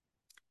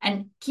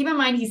 And keep in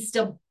mind, he's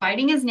still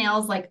biting his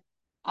nails like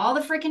all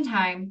the freaking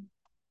time.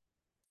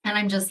 And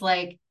I'm just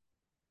like,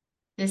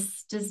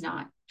 this does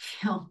not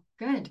feel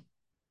good.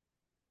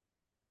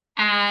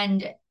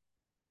 And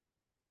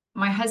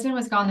my husband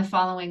was gone the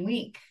following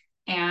week.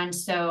 And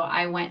so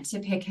I went to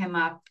pick him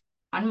up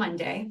on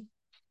Monday.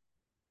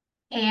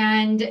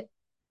 And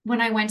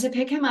when I went to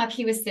pick him up,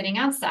 he was sitting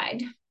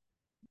outside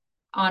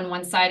on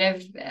one side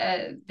of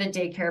the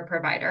daycare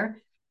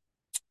provider.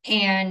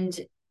 And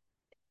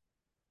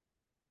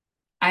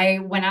I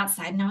went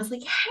outside and I was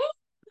like, hey,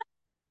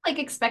 like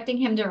expecting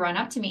him to run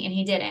up to me, and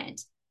he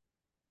didn't.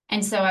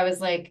 And so I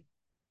was like,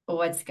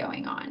 what's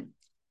going on?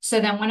 So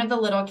then one of the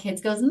little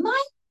kids goes,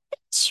 my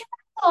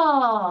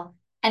trouble.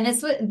 And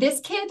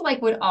this kid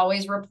like would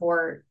always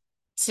report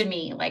to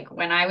me, like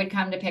when I would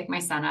come to pick my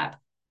son up,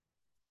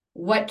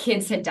 what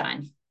kids had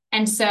done.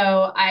 And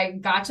so I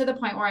got to the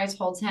point where I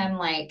told him,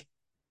 like,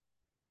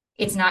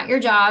 it's not your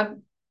job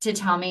to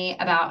tell me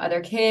about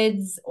other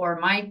kids or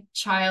my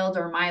child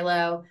or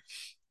Milo.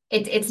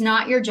 It's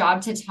not your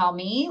job to tell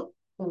me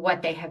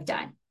what they have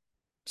done.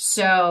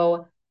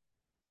 So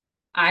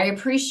I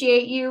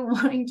appreciate you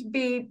wanting to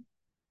be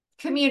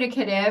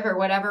communicative or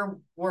whatever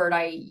word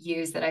I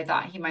use that I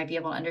thought he might be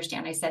able to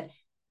understand. I said,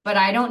 but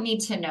I don't need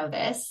to know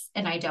this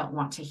and I don't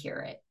want to hear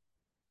it.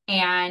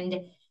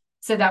 And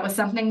so that was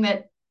something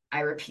that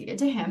I repeated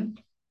to him.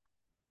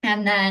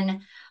 And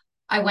then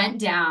I went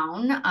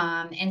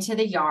down into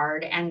the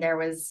yard, and there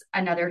was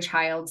another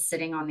child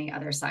sitting on the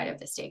other side of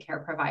this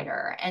daycare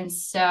provider. And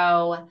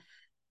so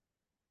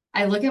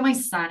I look at my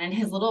son, and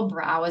his little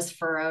brow is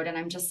furrowed, and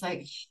I'm just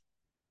like,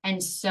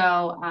 and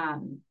so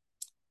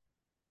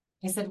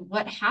I said,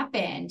 what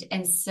happened?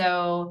 And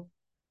so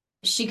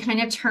she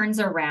kind of turns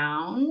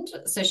around.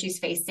 So she's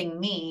facing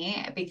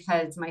me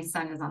because my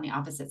son is on the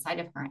opposite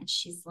side of her. And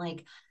she's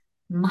like,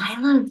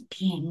 Milo's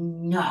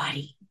being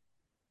naughty.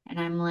 And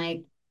I'm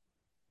like,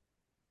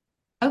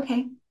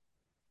 okay.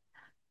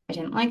 I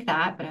didn't like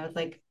that, but I was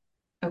like,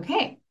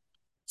 okay.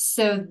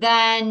 So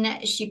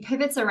then she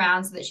pivots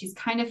around so that she's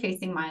kind of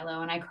facing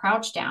Milo, and I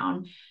crouch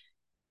down.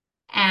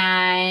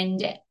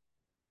 And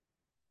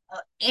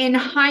in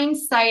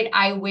hindsight,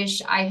 I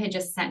wish I had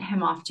just sent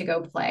him off to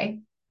go play.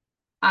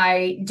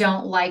 I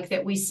don't like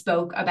that we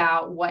spoke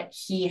about what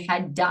he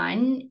had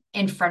done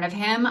in front of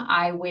him.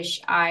 I wish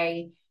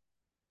I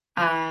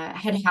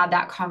had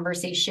that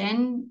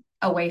conversation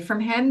away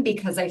from him,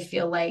 because I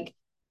feel like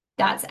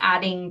that's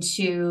adding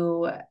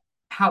to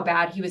how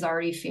bad he was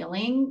already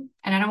feeling.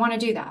 And I don't want to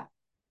do that.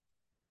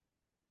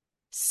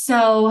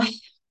 So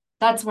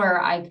that's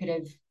where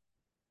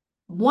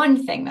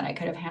one thing that I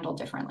could have handled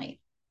differently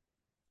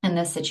in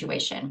this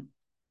situation.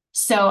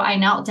 So I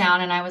knelt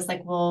down and I was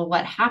like, well,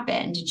 what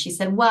happened? And she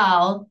said,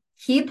 well,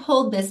 he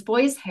pulled this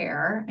boy's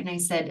hair. And I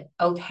said,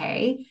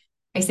 okay.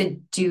 I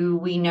said, do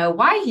we know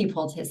why he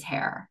pulled his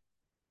hair?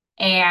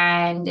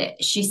 And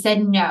she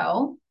said,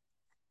 no.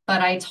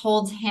 But I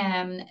told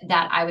him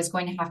that I was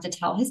going to have to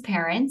tell his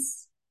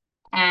parents.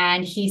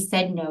 And he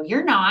said, no,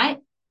 you're not.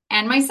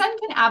 And my son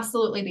can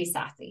absolutely be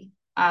sassy.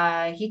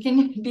 He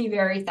can be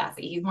very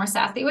sassy. He's more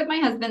sassy with my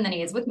husband than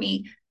he is with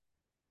me.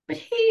 But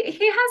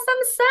he has some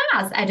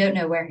sass. I don't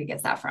know where he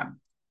gets that from.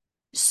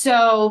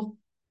 So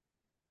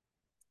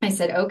I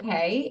said,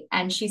 okay.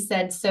 And she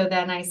said, so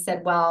then I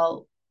said,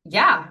 well,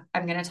 yeah,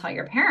 I'm going to tell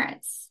your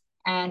parents.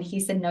 And he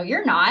said, no,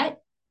 you're not.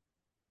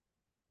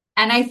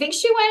 And I think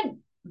she went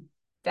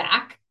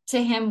back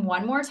to him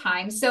one more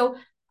time. So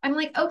I'm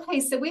like, okay,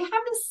 so we have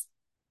this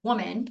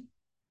woman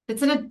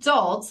that's an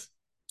adult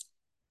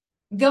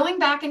going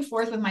back and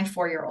forth with my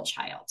 4-year-old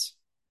child.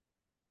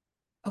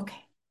 Okay.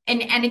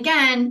 And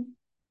again,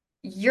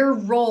 your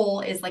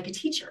role is like a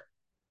teacher,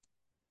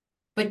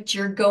 but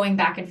you're going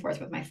back and forth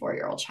with my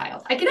 4-year-old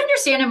child. I can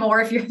understand it more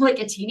if you're like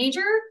a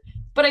teenager,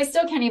 but I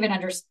still can't even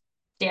understand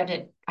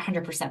it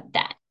 100%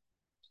 then.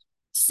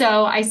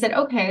 So I said,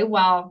 okay,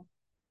 well,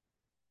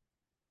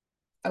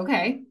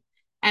 okay.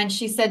 And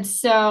she said,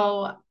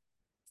 so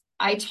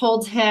I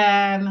told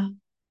him,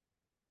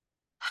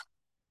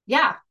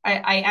 yeah,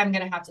 I am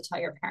going to have to tell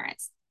your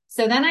parents.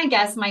 So then I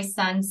guess my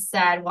son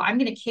said, well, I'm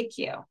going to kick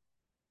you.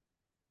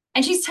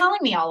 And she's telling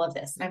me all of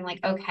this. And I'm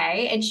like,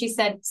 okay. And she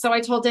said, so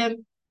I told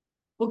him,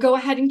 well, go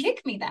ahead and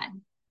kick me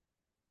then.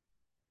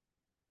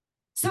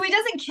 So he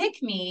doesn't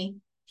kick me.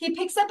 He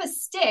picks up a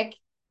stick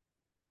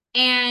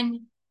and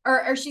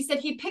or she said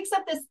he picks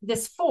up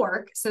this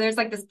fork. So there's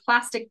like this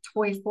plastic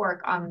toy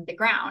fork on the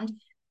ground.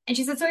 And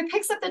she said, so he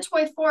picks up the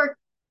toy fork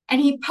and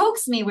he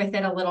pokes me with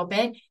it a little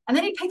bit. And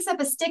then he picks up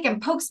a stick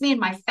and pokes me in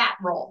my fat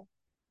roll.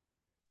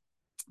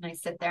 And I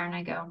sit there and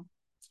I go,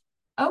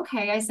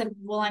 okay. I said,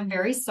 well, I'm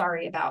very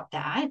sorry about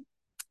that.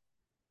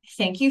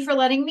 Thank you for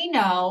letting me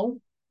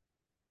know.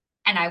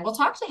 And I will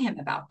talk to him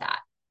about that.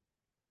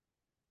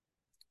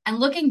 And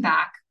looking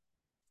back,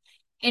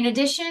 in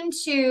addition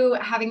to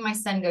having my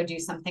son go do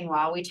something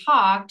while we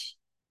talked,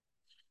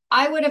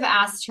 I would have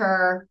asked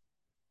her,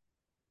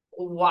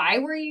 why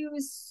were you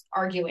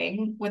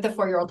arguing with a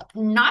 4-year-old?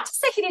 Not to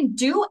say he didn't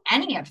do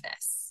any of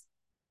this,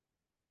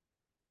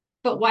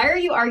 but why are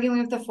you arguing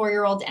with the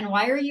 4-year-old? And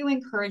why are you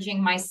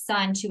encouraging my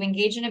son to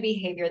engage in a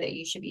behavior that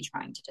you should be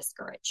trying to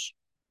discourage?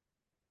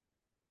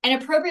 An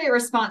appropriate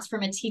response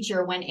from a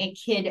teacher when a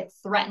kid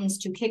threatens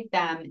to kick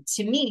them,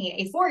 to me,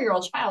 a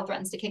 4-year-old child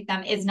threatens to kick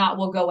them, is not,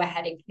 well, go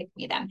ahead and kick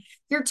me then.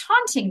 You're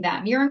taunting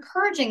them. You're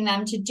encouraging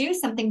them to do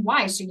something.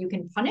 Why? So you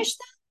can punish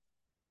them?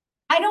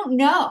 I don't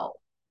know.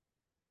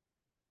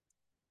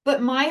 But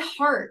my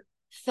heart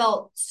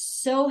felt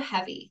so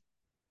heavy.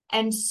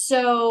 And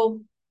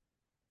so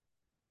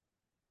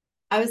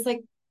I was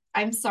like,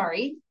 I'm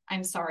sorry.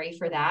 I'm sorry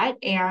for that.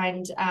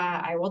 And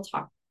I will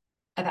talk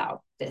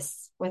about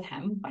this with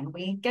him when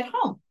we get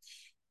home.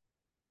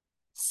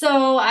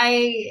 So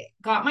I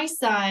got my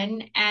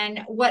son,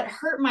 and what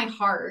hurt my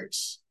heart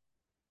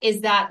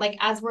is that, like,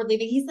 as we're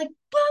leaving, he's like,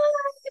 bye.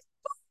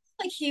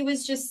 Like, he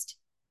was just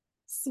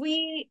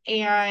sweet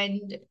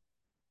and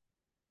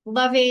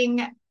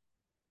loving.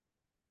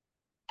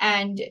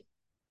 And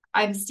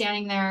I'm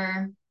standing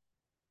there,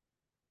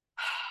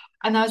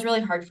 and that was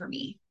really hard for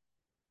me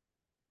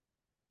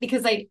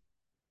because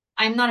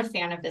I'm not a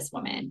fan of this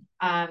woman.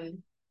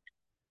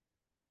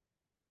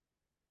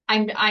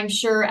 I'm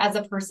sure as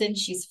a person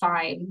she's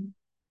fine,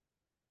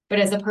 but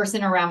as a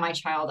person around my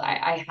child,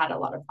 I had a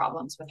lot of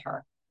problems with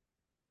her.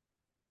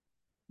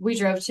 We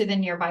drove to the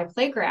nearby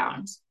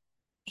playground.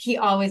 He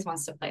always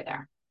wants to play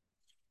there.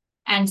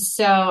 And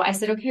so I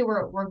said, okay,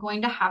 we're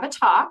going to have a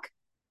talk.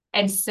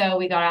 And so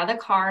we got out of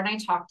the car and I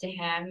talked to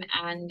him,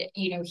 and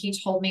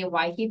he told me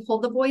why he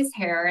pulled the boy's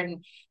hair,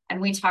 and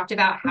we talked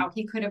about how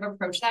he could have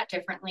approached that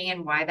differently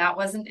and why that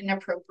wasn't an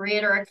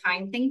appropriate or a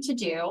kind thing to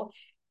do.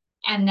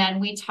 And then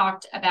we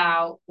talked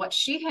about what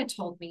she had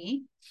told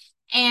me,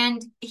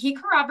 and he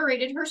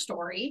corroborated her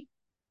story.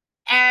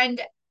 And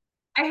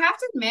I have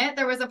to admit,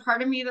 there was a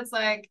part of me that's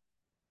like,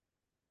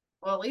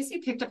 well, at least he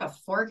picked up a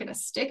fork and a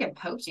stick and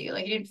poked you.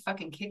 Like, he didn't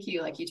fucking kick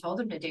you like you told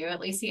him to do. At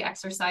least he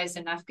exercised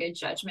enough good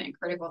judgment and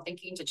critical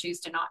thinking to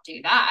choose to not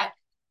do that.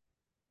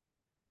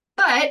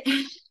 But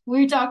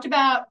we talked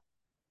about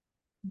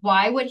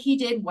why what he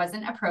did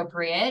wasn't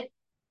appropriate.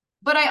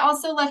 But I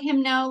also let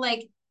him know,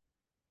 like,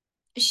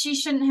 she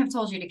shouldn't have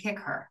told you to kick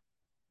her.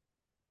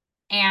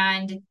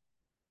 And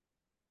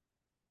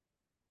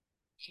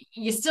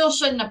you still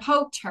shouldn't have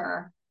poked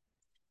her.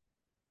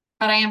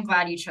 But I am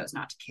glad you chose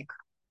not to kick her.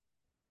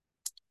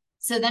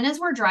 So then as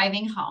we're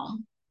driving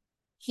home,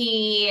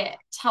 he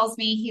tells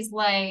me, he's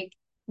like,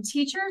 the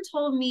teacher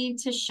told me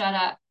to shut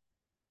up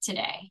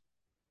today.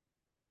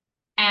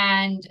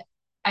 And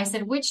I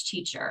said, which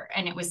teacher?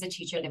 And it was the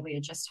teacher that we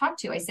had just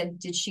talked to. I said,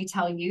 did she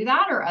tell you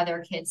that, or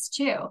other kids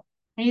too?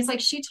 And he's like,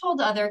 she told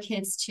other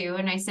kids too.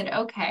 And I said,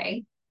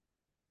 okay.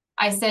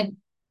 I said,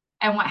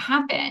 and what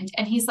happened?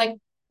 And he's like,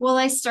 well,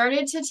 I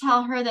started to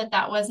tell her that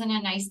that wasn't a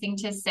nice thing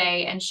to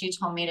say, and she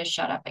told me to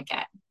shut up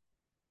again.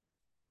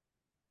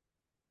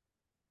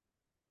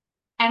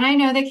 And I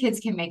know that kids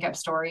can make up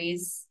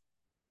stories,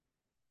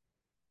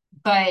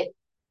 but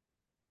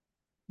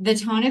the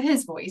tone of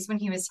his voice when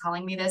he was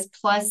telling me this,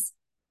 plus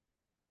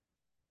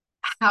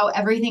how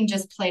everything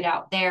just played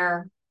out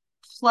there,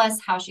 plus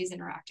how she's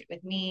interacted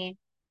with me,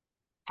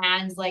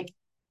 and like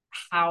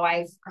how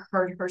I've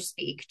heard her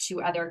speak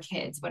to other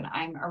kids when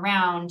I'm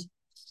around,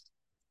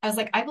 I was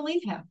like, I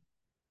believe him.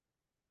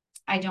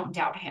 I don't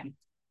doubt him,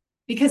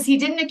 because he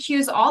didn't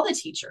accuse all the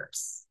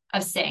teachers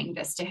of saying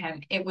this to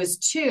him. It was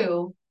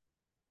two,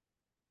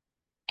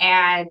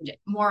 and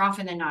more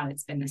often than not,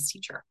 it's been this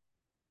teacher.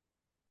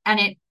 And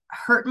it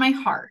hurt my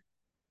heart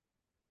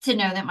to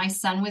know that my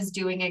son was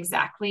doing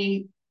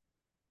exactly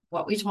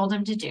what we told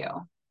him to do,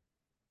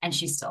 and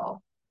she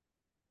still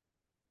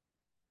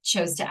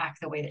chose to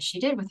act the way that she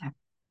did with him.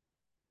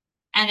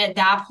 And at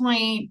that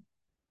point,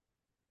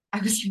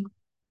 I was like,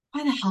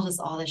 why the hell does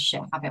all this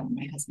shit happen when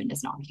my husband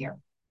is not here?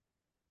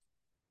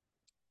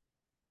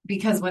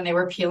 Because when they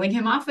were peeling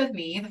him off of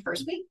me the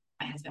first week,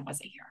 my husband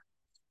wasn't here.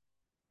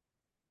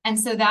 And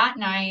so that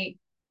night,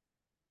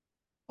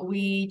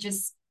 we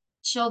just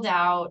chilled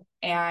out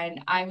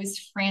and I was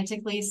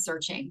frantically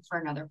searching for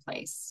another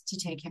place to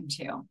take him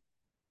to.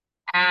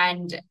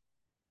 And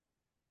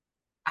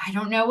I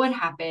don't know what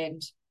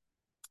happened,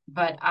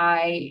 but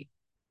I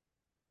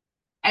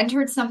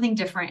entered something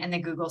different in the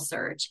Google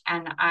search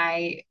and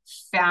I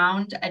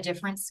found a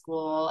different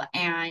school.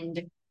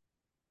 And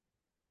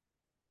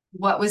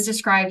what was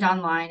described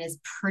online is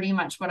pretty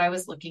much what I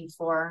was looking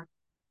for.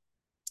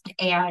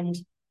 And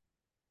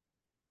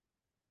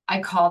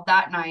I called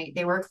that night.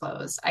 They were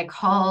closed. I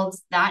called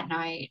that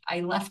night.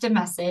 I left a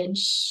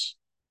message,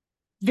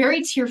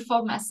 very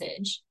tearful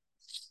message,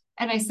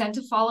 and I sent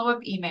a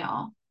follow-up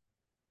email.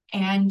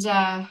 And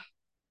the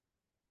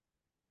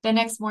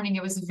next morning,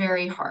 it was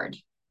very hard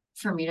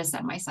for me to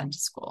send my son to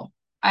school.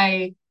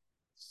 I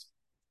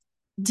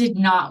did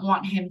not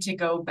want him to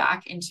go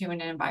back into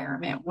an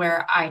environment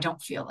where I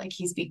don't feel like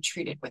he's being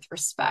treated with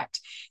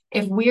respect.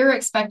 If we're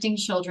expecting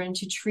children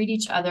to treat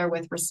each other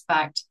with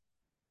respect,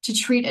 to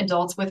treat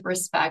adults with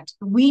respect,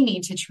 we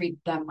need to treat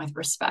them with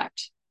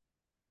respect.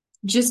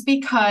 Just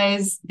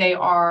because they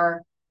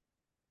are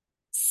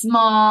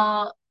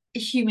small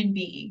human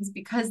beings,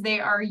 because they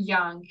are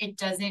young, it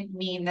doesn't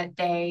mean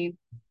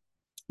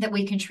that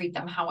we can treat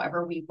them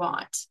however we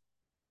want.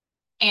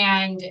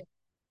 And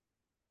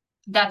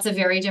that's a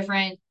very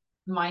different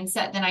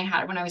mindset than I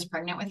had when I was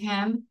pregnant with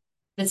him.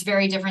 That's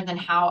very different than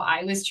how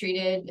I was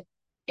treated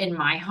in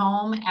my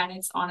home. And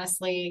it's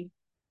honestly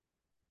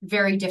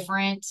very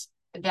different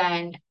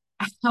than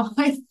how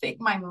I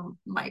think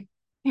my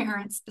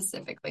parents,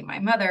 specifically my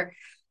mother,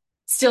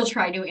 still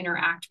try to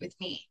interact with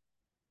me.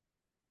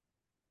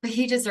 But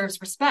he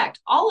deserves respect.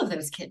 All of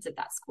those kids at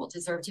that school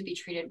deserve to be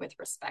treated with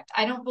respect.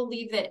 I don't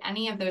believe that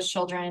any of those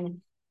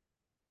children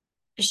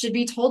should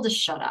be told to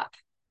shut up.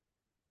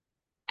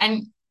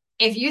 And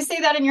if you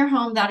say that in your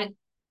home,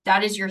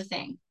 that is your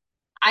thing.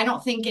 I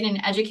don't think in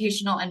an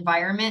educational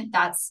environment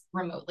that's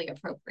remotely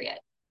appropriate.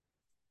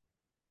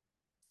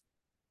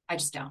 I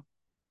just don't.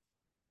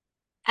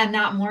 And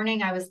that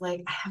morning I was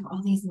like, I have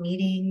all these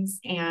meetings,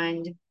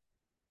 and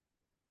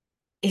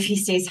if he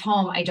stays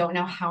home, I don't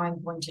know how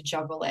I'm going to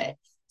juggle it.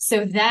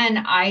 So then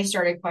I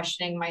started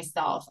questioning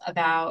myself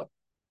about,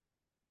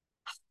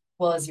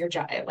 well, is your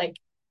job like,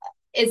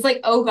 it's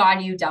like, oh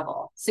God, you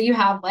devil. So you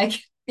have like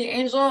the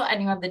angel and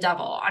you have the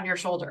devil on your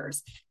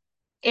shoulders.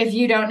 If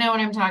you don't know what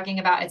I'm talking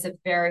about, it's a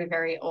very,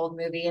 very old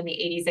movie in the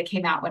 80s that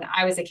came out when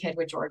I was a kid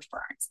with George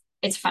Burns.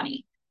 It's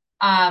funny.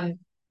 Um,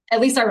 at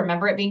least I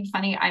remember it being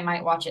funny. I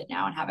might watch it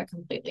now and have a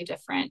completely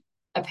different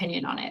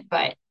opinion on it.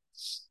 But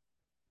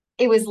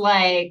it was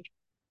like,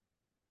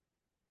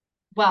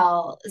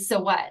 well, so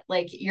what?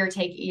 Like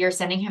you're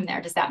sending him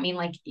there. Does that mean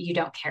like you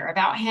don't care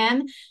about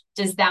him?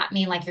 Does that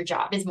mean like your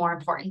job is more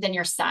important than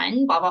your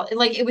son? Blah blah.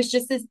 Like it was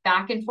just this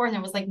back and forth. And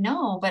it was like,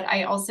 no, but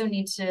I also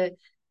need to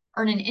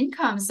earn an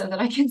income so that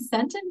I can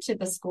send him to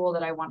the school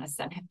that I want to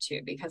send him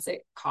to because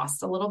it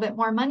costs a little bit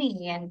more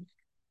money. And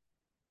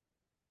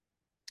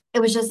it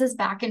was just this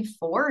back and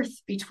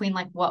forth between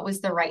like what was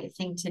the right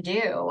thing to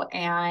do.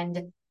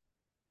 And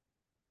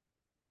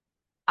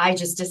I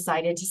just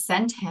decided to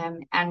send him.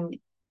 And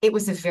it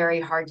was a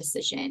very hard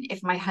decision.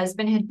 If my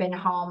husband had been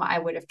home, I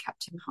would have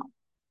kept him home.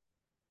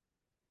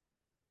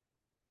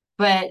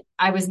 But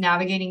I was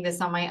navigating this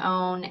on my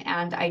own,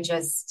 and I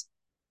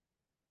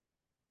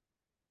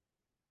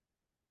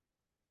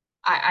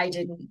I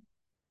didn't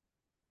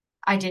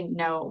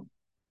know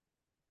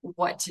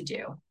what to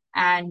do.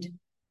 And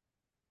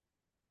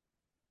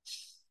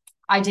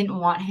I didn't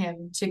want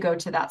him to go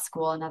to that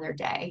school another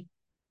day.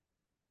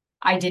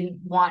 I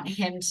didn't want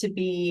him to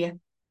be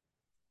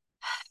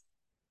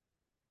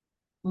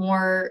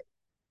more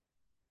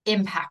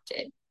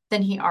impacted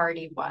than he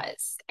already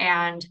was.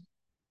 And,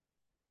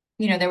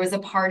 there was a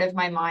part of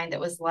my mind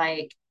that was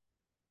like,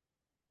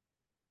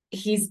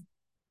 he's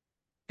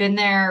been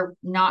there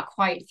not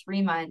quite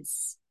 3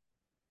 months,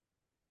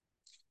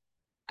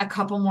 a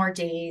couple more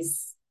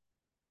days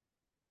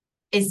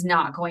is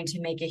not going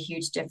to make a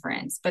huge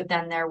difference. But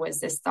then there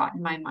was this thought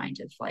in my mind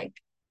of like,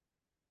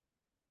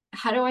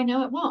 how do I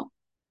know it won't?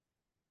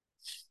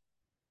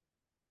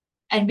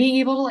 And being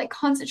able to like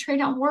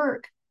concentrate on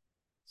work,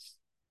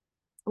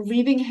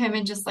 leaving him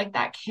in just like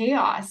that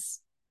chaos,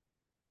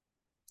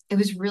 it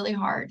was really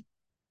hard.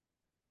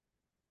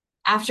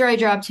 After I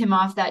dropped him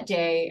off that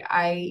day,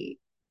 I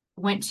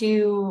went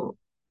to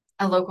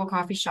a local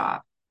coffee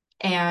shop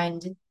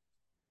and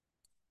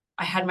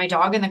I had my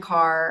dog in the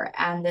car,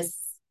 and this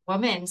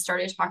woman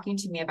started talking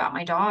to me about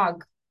my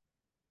dog.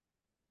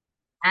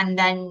 And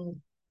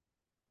then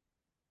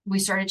we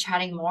started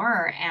chatting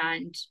more,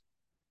 and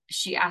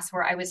she asked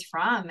where I was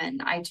from,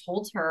 and I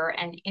told her,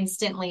 and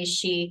instantly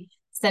she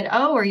said,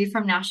 "Oh, are you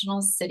from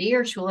National City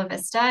or Chula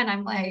Vista?" And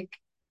I'm like,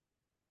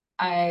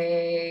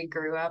 I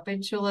grew up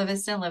in Chula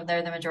Vista and lived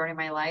there the majority of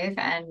my life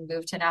and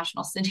moved to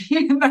National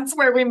City. That's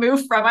where we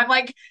moved from. I'm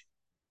like,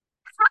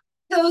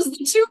 those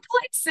two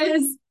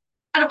places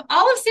out of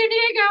all of San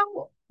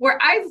Diego where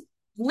I've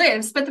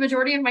lived, spent the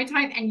majority of my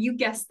time, and you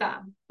guessed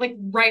them like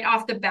right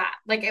off the bat.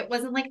 Like it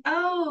wasn't like,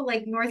 oh,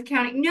 like North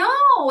County. No,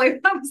 I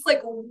was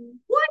like,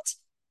 what?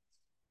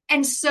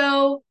 And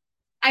so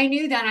I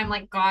knew that I'm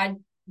like, God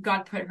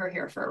put her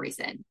here for a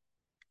reason.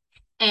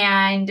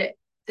 And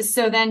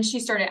so then she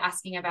started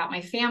asking about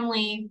my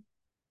family.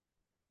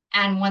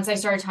 And once I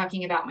started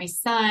talking about my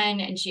son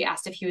and she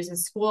asked if he was in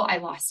school, I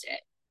lost it.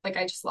 Like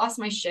I just lost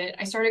my shit.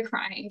 I started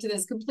crying to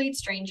this complete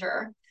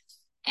stranger.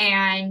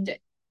 And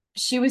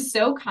she was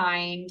so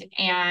kind.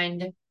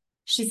 And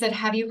she said,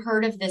 have you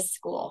heard of this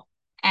school?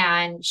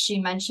 And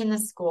she mentioned the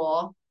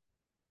school.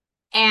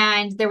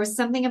 And there was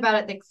something about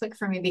it that clicked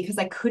for me because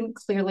I couldn't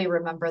clearly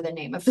remember the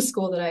name of the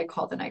school that I had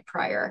called the night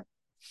prior.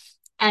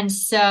 And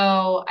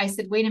so I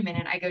said, wait a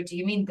minute. I go, do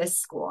you mean this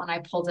school? And I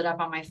pulled it up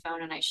on my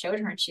phone and I showed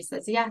her and she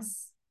says,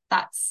 yes,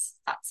 that's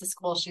the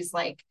school. She's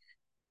like,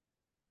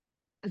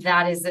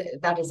 that is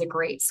a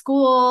great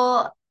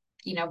school,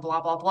 you know,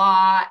 blah, blah,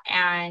 blah.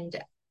 And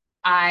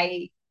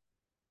I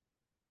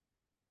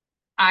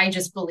I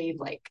just believe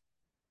like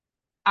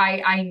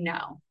I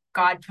know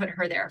God put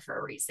her there for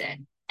a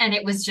reason. And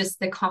it was just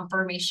the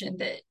confirmation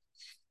that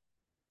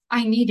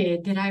I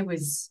needed that I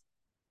was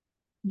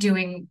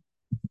doing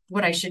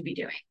what I should be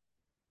doing.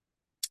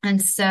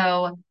 And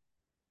so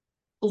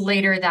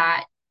later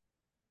that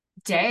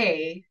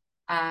day,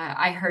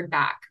 I heard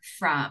back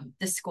from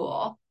the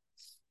school,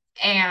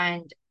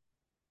 and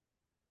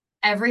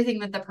everything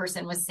that the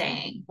person was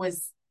saying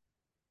was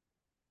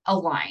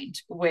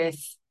aligned with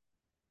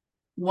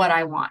what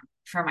I want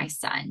for my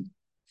son.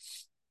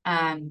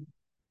 Um,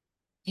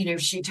 you know,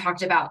 she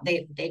talked about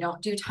they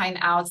don't do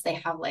timeouts. They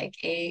have like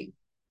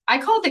I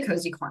call it the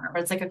cozy corner,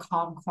 but it's like a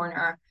calm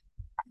corner,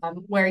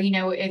 where, you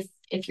know,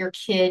 if your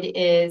kid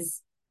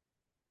is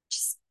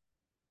just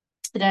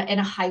in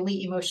a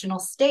highly emotional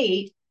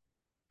state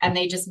and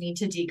they just need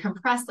to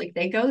decompress, like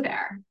they go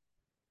there.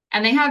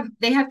 And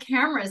they have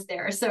cameras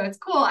there, so it's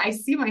cool. I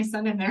see my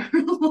son in there.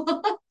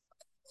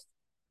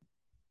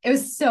 It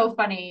was so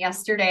funny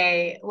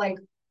yesterday. Like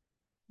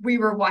we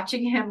were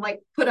watching him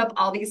like put up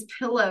all these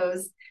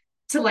pillows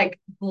to like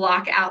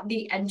block out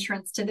the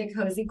entrance to the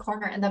cozy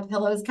corner, and the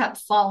pillows kept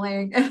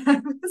falling. And I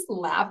was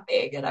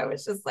laughing, and I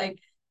was just like,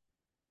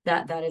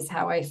 that is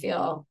how I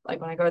feel.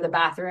 Like when I go to the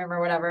bathroom or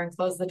whatever and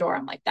close the door,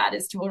 I'm like, that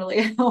is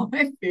totally how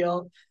I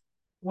feel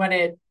when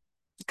it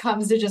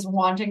comes to just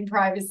wanting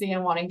privacy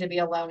and wanting to be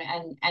alone,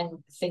 and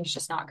things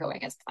just not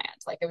going as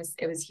planned. Like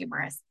it was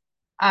humorous.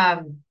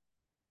 Um,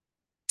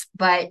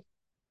 but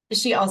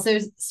she also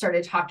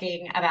started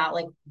talking about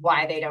like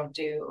why they don't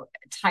do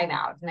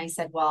timeout. And I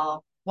said,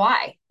 well,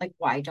 why? Like,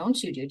 why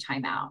don't you do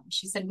timeout? And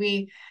she said,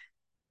 we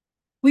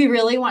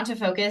really want to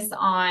focus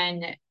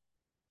on,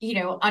 you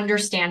know,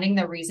 understanding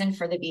the reason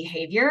for the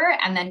behavior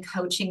and then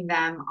coaching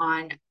them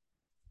on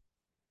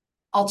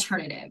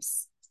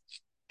alternatives.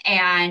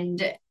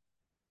 And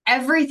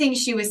everything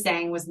she was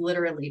saying was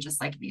literally just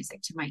like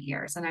music to my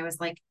ears. And I was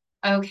like,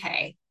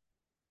 okay,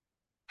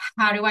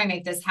 how do I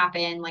make this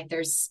happen? Like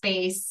there's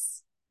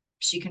space.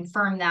 She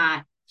confirmed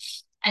that.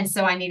 And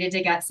so I needed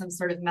to get some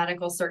sort of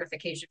medical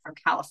certification from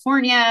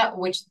California,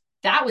 which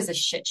that was a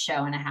shit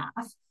show and a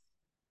half.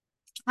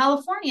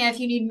 California, if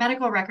you need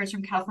medical records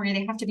from California,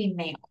 they have to be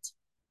mailed.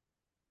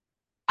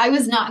 I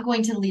was not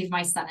going to leave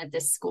my son at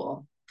this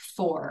school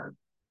for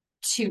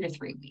 2 to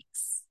 3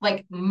 weeks.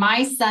 Like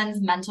my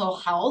son's mental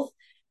health,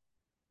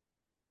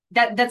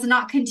 that's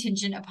not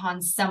contingent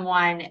upon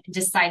someone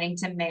deciding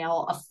to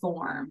mail a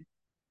form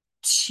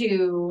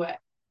to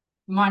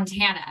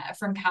Montana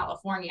from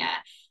California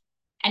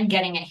and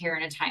getting it here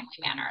in a timely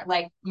manner.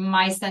 Like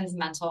my son's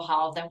mental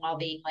health and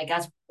well-being, like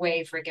that's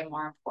way freaking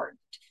more important.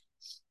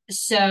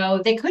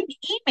 So they couldn't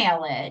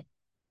email it,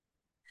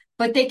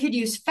 but they could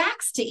use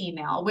fax to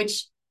email,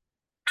 which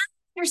I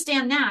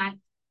understand that.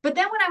 But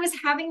then when I was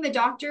having the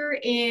doctor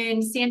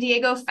in San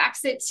Diego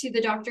fax it to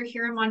the doctor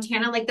here in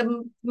Montana, like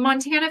the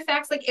Montana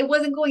fax, like it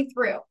wasn't going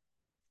through.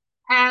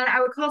 And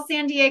I would call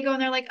San Diego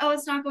and they're like, oh,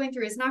 it's not going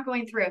through. It's not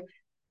going through.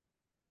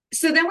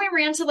 So then we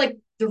ran to like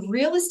the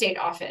real estate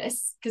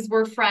office because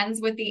we're friends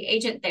with the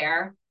agent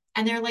there.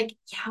 And they're like,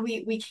 yeah,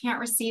 we can't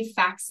receive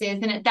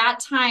faxes. And at that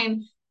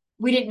time,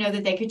 we didn't know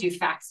that they could do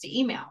fax to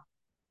email.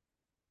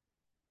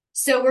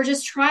 So we're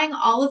just trying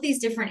all of these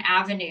different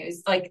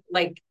avenues. Like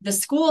the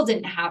school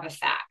didn't have a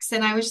fax.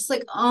 And I was just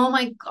like, oh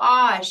my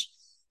gosh.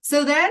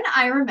 So then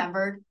I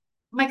remembered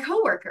my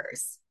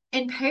coworkers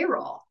in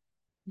payroll,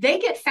 they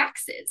get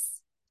faxes.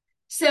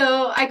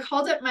 So I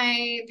called up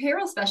my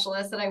payroll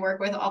specialist that I work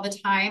with all the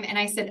time. And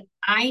I said,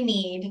 I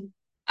need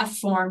a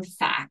form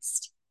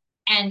faxed.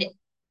 And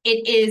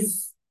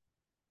it's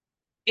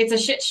a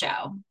shit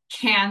show.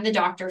 Can the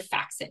doctor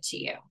fax it to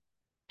you?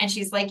 And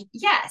she's like,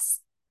 yes.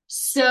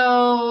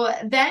 So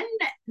then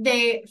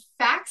they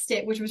faxed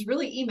it, which was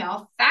really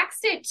email,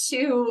 faxed it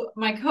to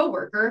my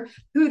coworker,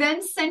 who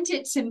then sent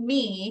it to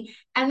me.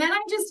 And then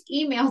I just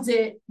emailed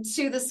it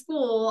to the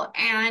school,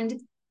 and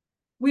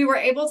we were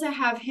able to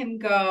have him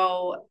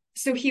go.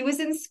 So he was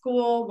in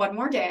school one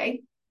more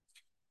day.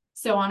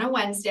 So on a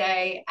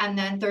Wednesday, and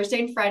then Thursday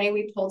and Friday,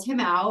 we pulled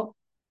him out.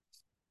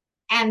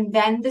 And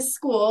then the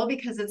school,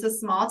 because it's a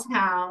small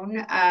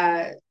town,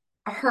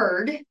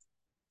 heard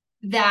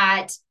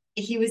that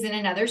he was in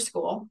another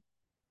school.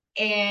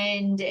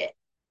 And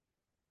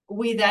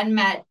we then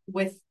met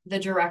with the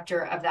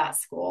director of that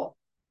school,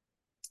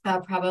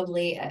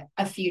 probably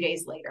a few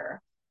days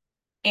later.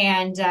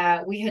 And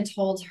we had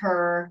told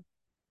her,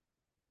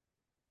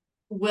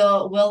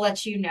 we'll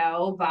let you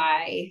know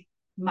by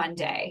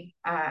Monday.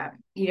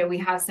 We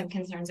have some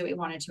concerns that we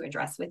wanted to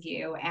address with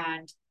you,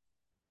 and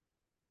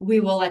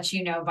we will let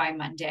you know by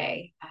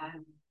Monday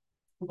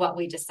what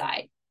we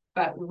decide.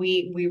 But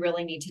we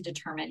really need to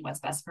determine what's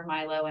best for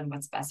Milo and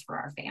what's best for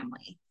our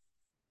family.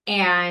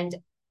 And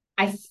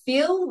I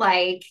feel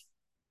like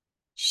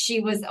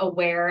she was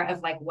aware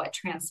of like what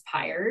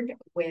transpired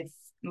with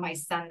my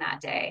son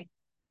that day.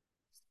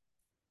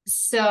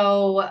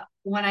 So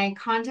when I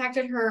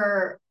contacted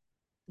her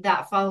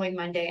that following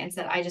Monday and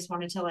said, I just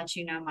wanted to let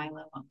you know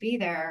Milo won't be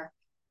there,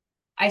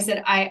 I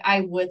said,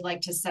 I would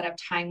like to set up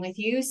time with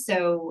you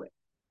so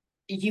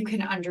you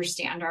can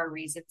understand our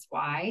reasons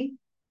why.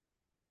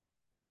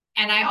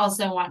 And I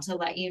also want to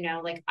let you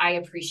know, like, I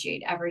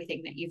appreciate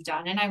everything that you've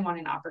done. And I want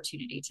an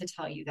opportunity to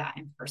tell you that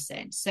in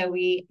person. So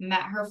we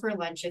met her for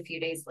lunch a few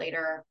days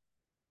later,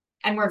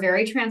 and we're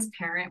very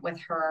transparent with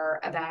her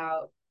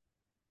about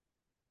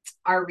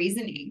our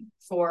reasoning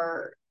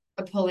for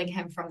pulling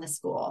him from the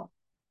school.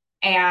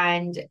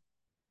 And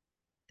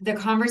the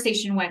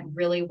conversation went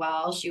really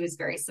well. She was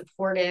very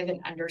supportive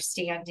and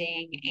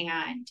understanding.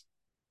 And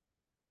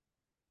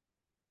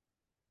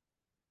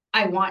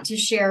I want to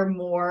share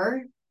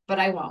more, but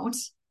I won't.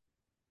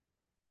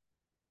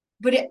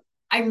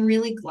 I'm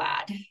really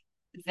glad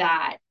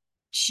that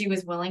she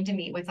was willing to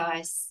meet with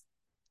us,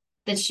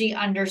 that she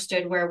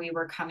understood where we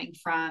were coming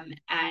from,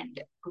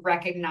 and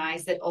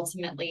recognized that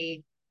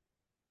ultimately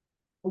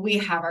we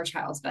have our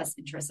child's best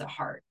interests at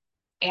heart.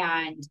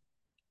 And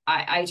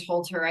I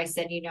told her, I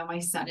said, my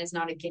son is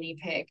not a guinea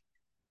pig.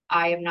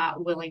 I am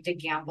not willing to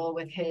gamble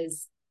with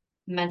his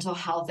mental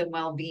health and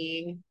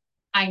well-being.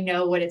 I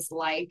know what it's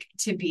like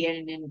to be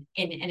in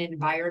an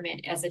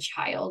environment as a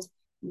child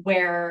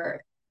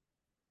where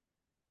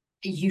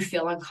you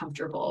feel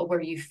uncomfortable,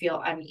 where you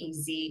feel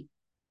uneasy.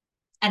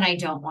 And I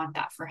don't want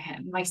that for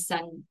him. My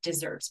son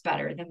deserves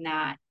better than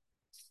that.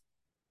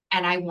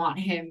 And I want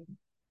him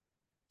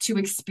to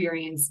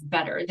experience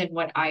better than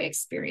what I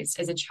experienced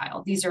as a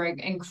child. These are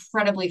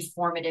incredibly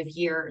formative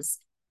years.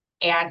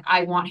 And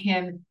I want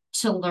him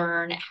to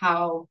learn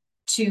how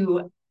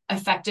to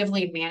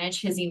effectively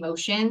manage his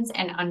emotions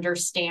and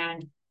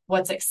understand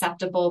what's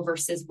acceptable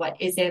versus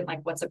what isn't, like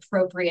what's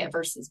appropriate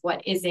versus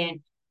what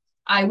isn't.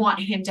 I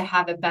want him to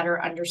have a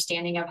better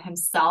understanding of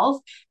himself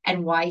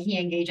and why he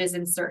engages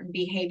in certain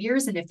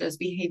behaviors. And if those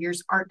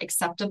behaviors aren't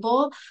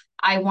acceptable,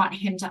 I want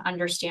him to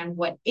understand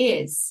what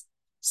is,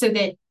 so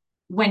that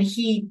when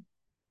he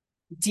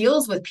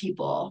deals with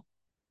people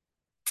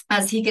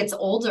as he gets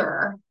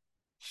older,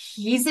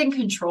 he's in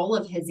control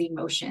of his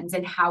emotions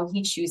and how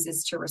he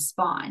chooses to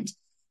respond.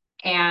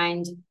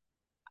 And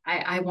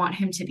I want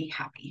him to be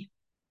happy.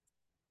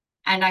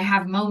 And I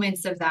have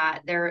moments of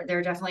that. There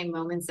are definitely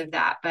moments of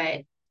that,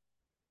 but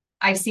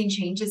I've seen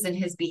changes in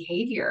his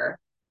behavior,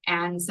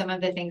 and some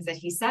of the things that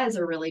he says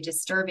are really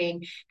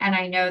disturbing. And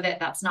I know that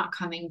that's not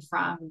coming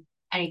from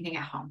anything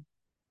at home.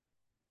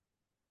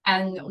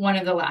 And one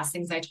of the last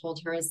things I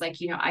told her is like,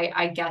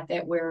 I get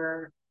that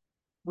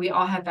we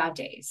all have bad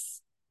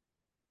days.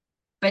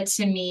 But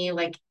to me,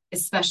 like,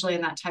 especially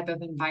in that type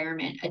of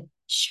environment, a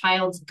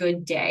child's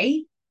good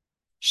day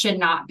should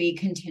not be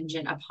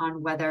contingent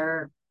upon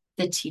whether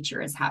the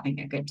teacher is having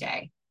a good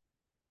day.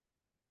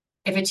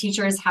 If a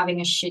teacher is having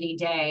a shitty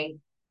day,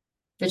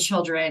 the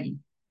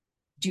children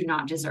do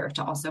not deserve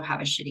to also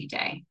have a shitty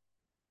day.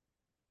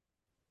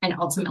 And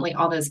ultimately,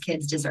 all those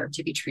kids deserve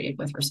to be treated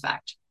with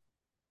respect.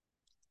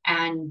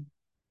 And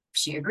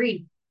she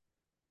agreed.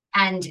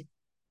 And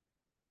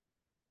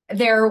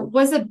there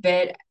was a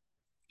bit,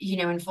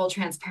 in full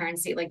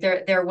transparency, like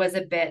there was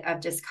a bit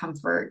of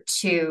discomfort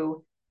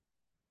too,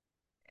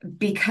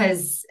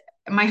 because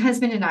my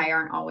husband and I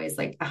aren't always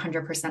like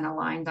 100%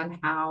 aligned on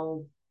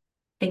how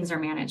things are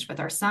managed with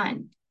our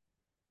son.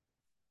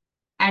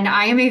 And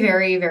I am a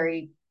very,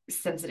 very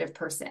sensitive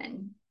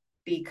person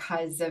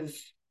because of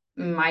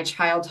my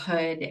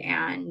childhood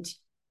and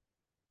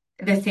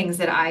the things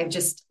that I've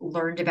just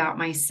learned about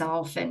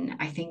myself. And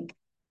I think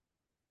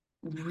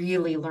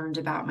really learned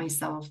about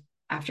myself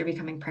after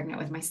becoming pregnant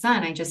with my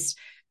son. I just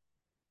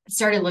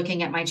started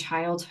looking at my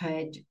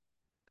childhood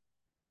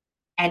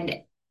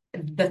and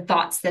the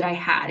thoughts that I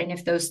had, and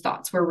if those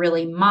thoughts were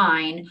really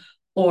mine,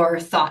 or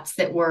thoughts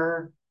that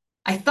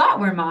I thought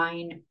were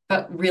mine,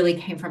 but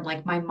really came from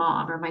like my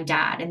mom or my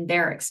dad and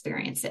their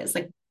experiences.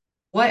 Like,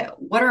 what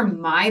are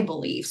my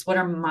beliefs? What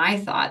are my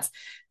thoughts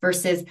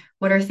versus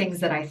what are things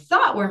that I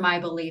thought were my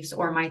beliefs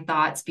or my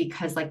thoughts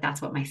because like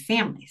that's what my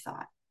family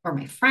thought or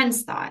my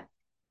friends thought.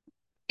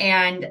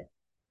 And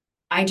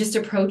I just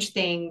approach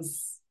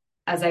things,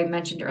 as I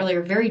mentioned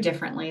earlier, very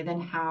differently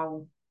than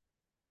how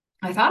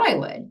I thought I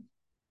would.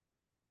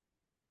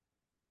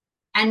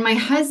 And my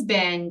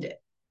husband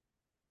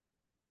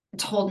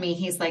told me,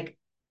 he's like,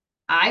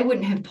 I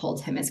wouldn't have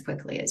pulled him as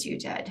quickly as you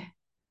did.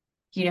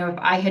 If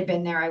I had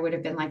been there, I would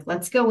have been like,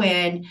 let's go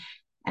in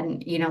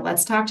and,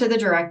 let's talk to the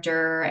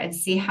director and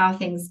see how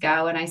things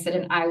go. And I said,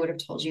 and I would have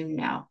told you,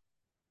 no,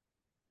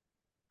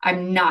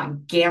 I'm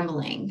not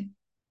gambling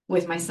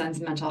with my son's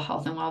mental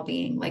health and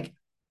well-being. Like,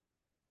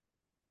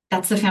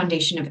 that's the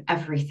foundation of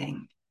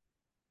everything.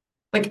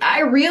 Like,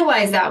 I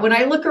realize that when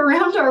I look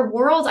around our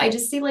world, I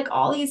just see like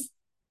all these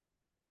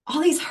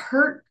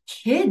hurt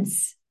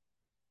kids,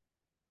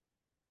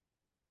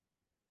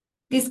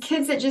 these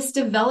kids that just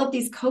develop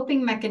these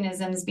coping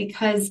mechanisms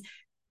because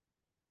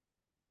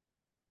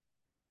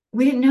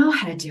we didn't know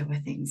how to deal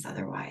with things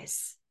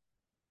otherwise.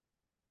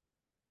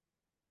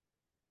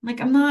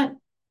 Like,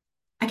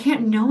 I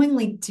can't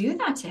knowingly do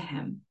that to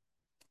him.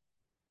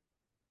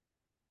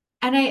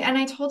 And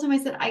I told him, I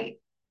said,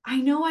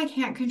 I know I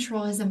can't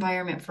control his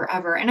environment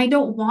forever, and I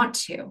don't want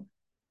to.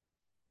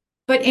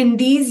 But in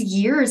these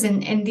years,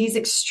 in these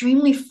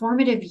extremely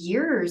formative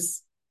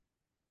years,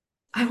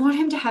 I want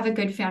him to have a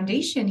good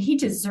foundation. He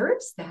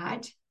deserves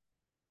that.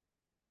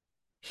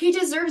 He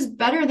deserves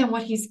better than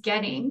what he's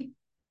getting.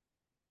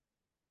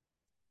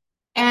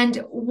 And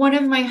one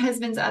of my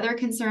husband's other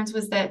concerns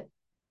was that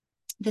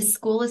the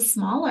school is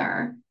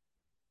smaller,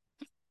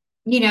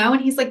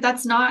 and he's like,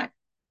 that's not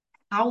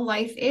how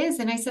life is.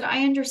 And I said,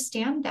 I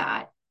understand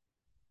that.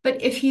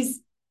 But if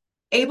he's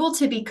able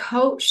to be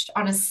coached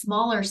on a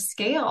smaller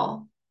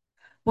scale,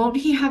 won't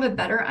he have a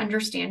better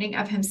understanding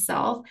of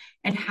himself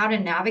and how to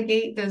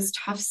navigate those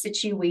tough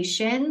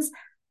situations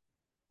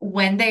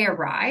when they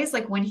arise,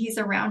 like when he's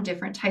around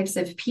different types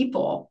of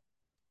people?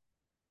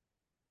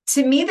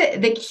 To me,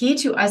 the key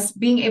to us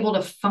being able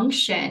to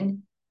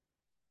function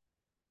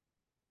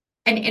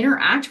and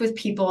interact with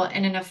people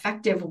in an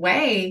effective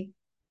way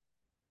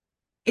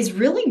is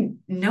really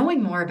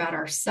knowing more about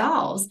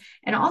ourselves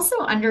and also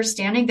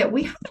understanding that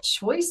we have a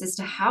choice as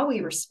to how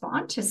we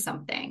respond to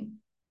something.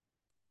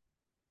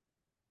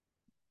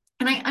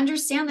 And I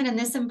understand that in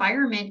this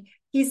environment,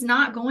 he's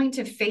not going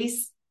to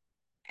face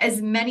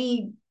as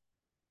many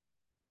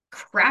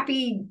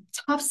crappy,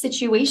 tough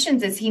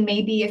situations as he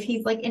may be if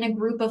he's like in a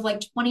group of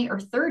like 20 or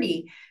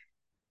 30,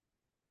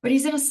 but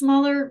he's in a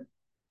smaller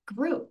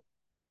group.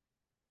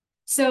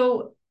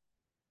 So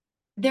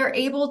they're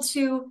able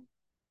to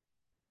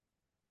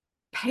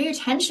pay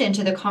attention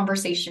to the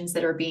conversations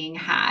that are being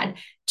had,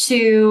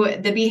 to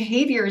the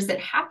behaviors that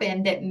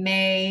happen that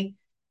may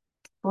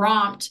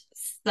prompt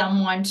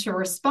someone to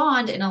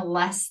respond in a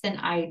less than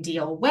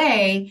ideal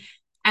way.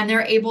 And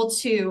they're able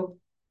to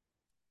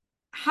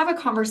have a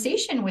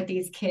conversation with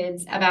these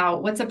kids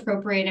about what's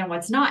appropriate and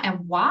what's not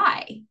and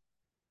why.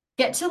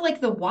 Get to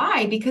like the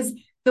why, because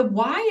the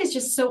why is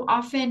just so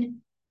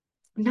often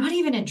not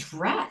even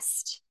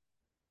addressed.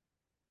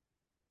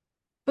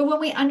 But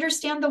when we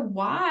understand the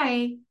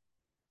why,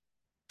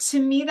 to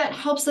me, that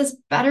helps us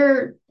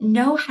better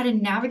know how to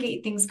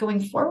navigate things going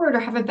forward or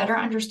have a better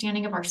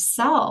understanding of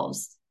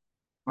ourselves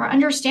or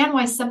understand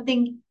why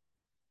something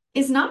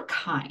is not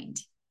kind.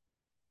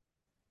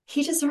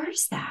 He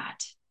deserves that.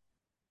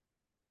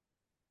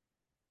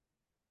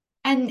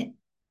 And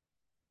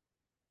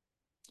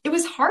it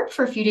was hard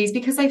for a few days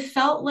because I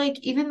felt like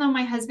even though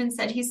my husband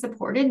said he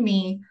supported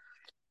me,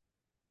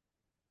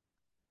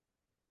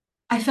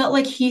 I felt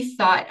like he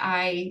thought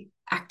I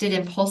acted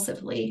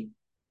impulsively.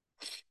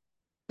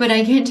 But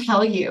I can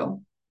tell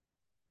you,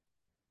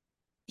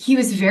 he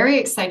was very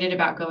excited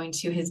about going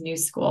to his new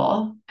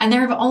school. And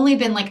there have only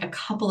been like a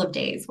couple of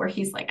days where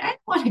he's like, I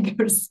want to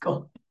go to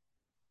school.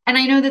 And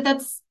I know that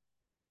that's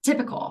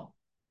typical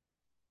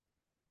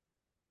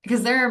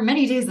because there are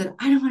many days that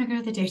I don't want to go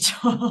to the day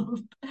job.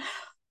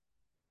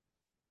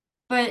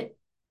 But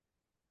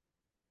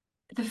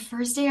the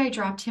first day I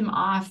dropped him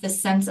off, the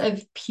sense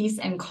of peace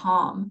and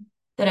calm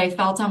that I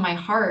felt on my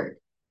heart,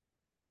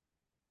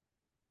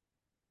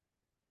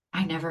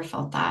 I never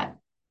felt that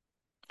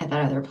at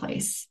that other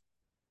place.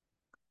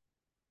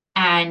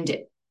 And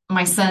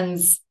my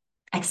son's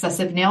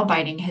excessive nail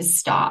biting has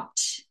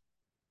stopped.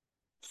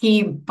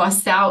 He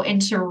busts out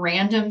into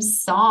random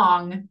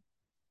song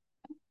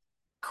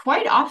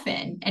quite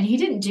often, and he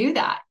didn't do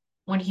that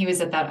when he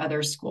was at that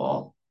other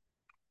school.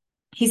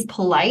 He's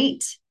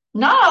polite,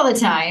 not all the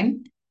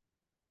time,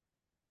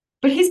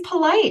 but he's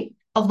polite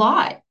a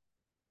lot.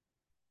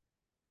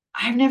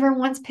 I've never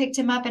once picked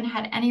him up and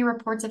had any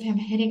reports of him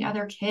hitting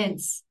other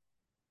kids.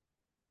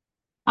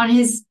 On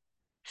his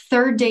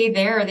third day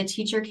there, the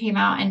teacher came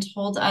out and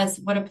told us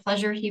what a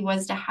pleasure he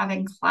was to have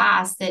in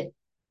class, that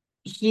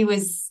he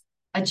was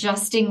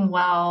adjusting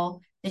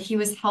well, that he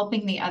was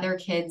helping the other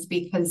kids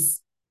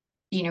because,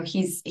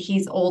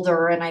 he's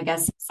older and I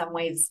guess in some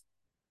ways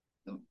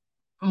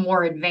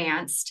more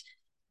advanced.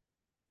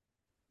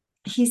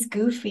 He's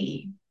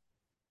goofy.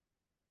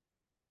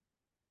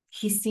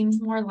 He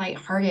seems more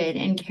lighthearted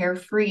and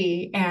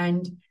carefree.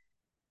 And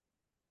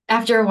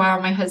after a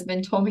while, my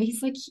husband told me,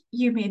 he's like,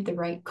 you made the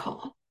right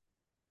call.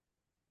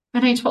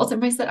 And I told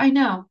him, I said, I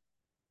know.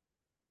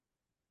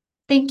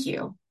 Thank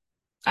you.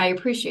 I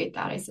appreciate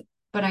that. I said,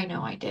 but I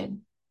know I did.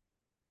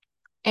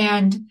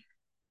 And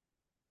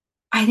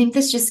I think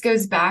this just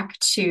goes back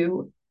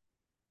to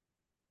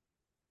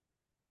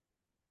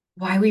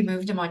why we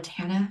moved to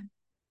Montana,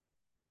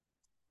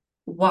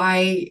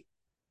 why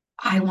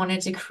I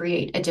wanted to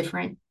create a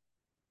different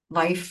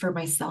life for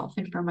myself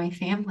and for my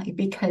family,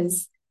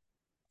 because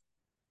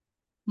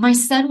my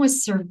son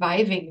was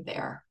surviving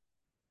there,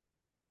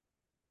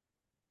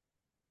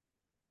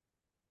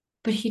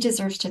 but he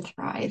deserves to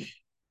thrive.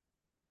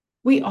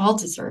 We all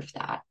deserve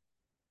that.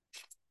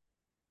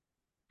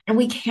 And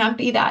we can't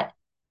be that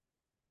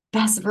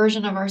best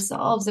version of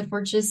ourselves if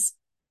we're just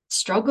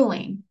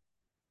struggling,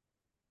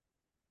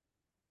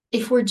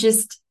 if we're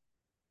just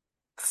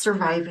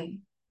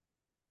surviving.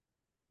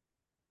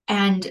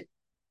 And,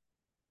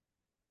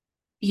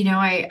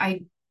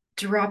 I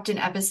dropped an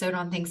episode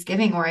on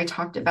Thanksgiving where I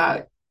talked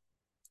about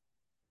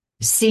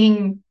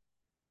seeing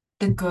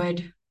the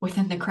good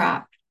within the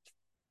crap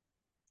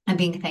and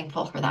being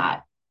thankful for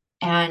that.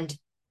 And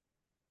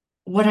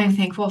what I'm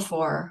thankful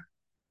for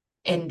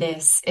in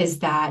this is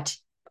that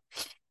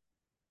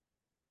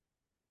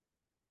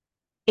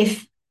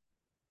if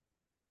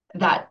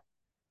that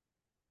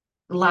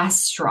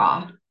last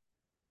straw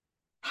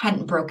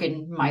hadn't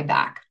broken my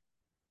back,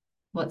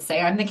 let's say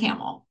I'm the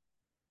camel,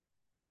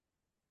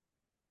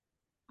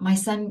 my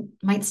son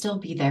might still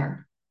be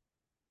there.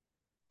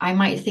 I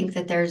might think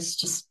that there's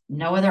just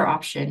no other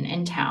option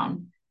in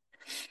town.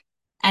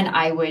 And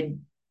I would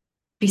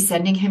be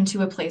sending him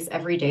to a place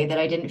every day that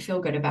I didn't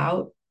feel good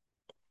about.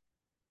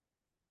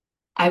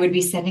 I would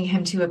be sending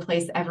him to a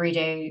place every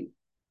day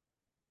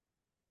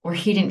where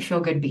he didn't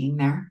feel good being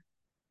there.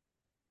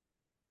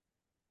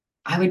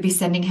 I would be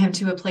sending him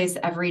to a place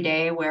every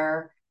day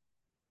where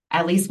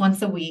at least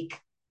once a week,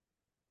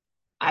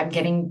 I'm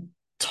getting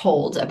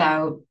told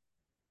about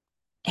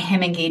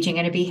him engaging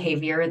in a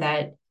behavior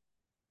that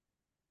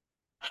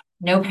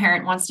no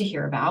parent wants to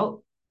hear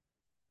about.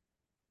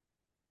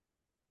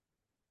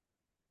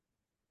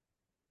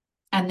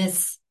 And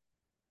this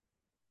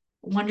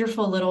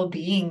wonderful little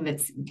being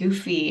that's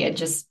goofy and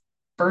just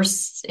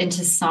bursts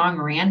into song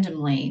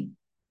randomly,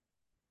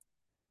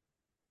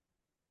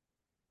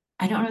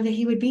 I don't know that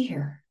he would be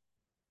here.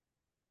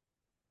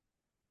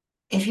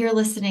 If you're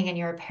listening and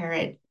you're a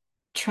parent,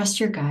 trust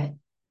your gut.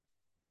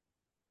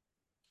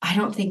 I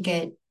don't think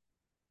it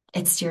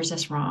steers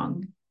us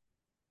wrong.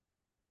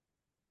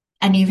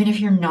 And even if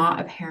you're not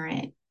a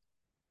parent,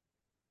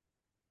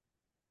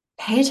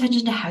 pay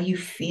attention to how you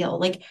feel.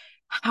 Like,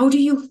 how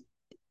do you,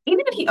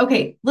 even if you,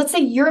 okay, let's say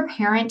you're a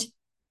parent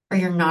or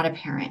you're not a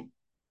parent.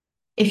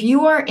 If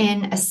you are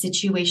in a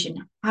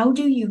situation, how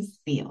do you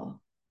feel?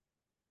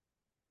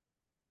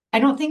 I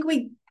don't think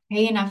we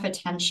pay enough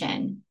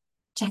attention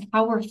to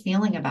how we're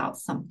feeling about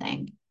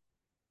something.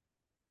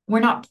 We're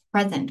not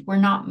present, we're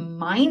not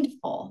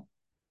mindful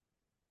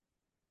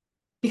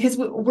because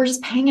we're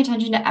just paying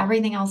attention to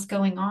everything else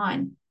going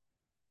on.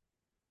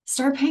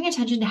 Start paying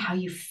attention to how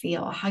you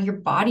feel, how your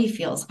body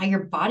feels, how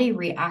your body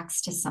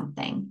reacts to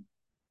something,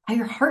 how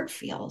your heart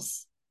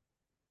feels,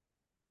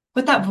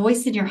 what that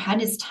voice in your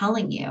head is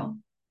telling you.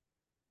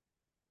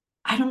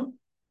 I don't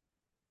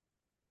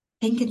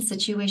think in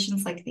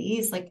situations like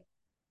these, like,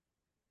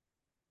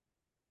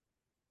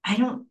 I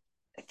don't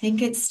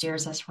think it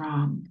steers us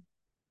wrong.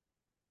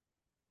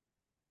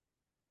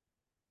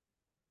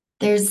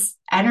 There's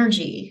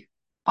energy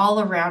all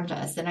around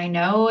us. And I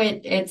know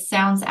it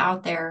sounds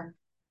out there,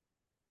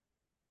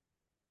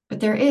 but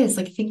there is.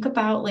 Like, think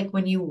about like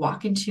when you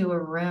walk into a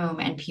room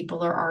and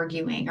people are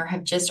arguing or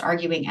have just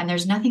arguing and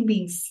there's nothing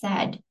being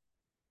said,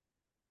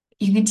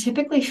 you can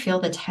typically feel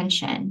the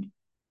tension.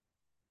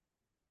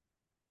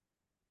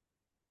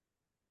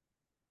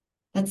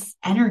 That's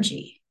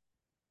energy.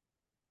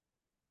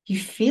 You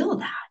feel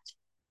that.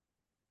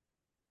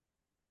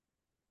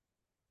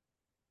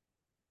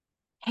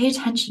 Pay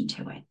attention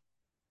to it.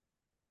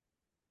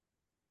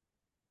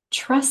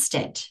 Trust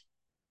it.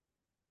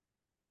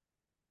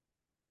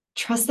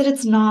 Trust that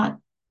it's not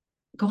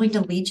going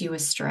to lead you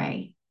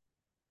astray.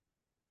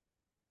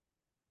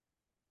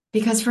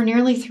 Because for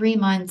nearly 3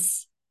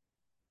 months,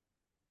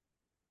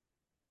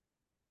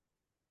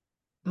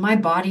 my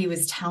body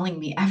was telling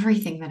me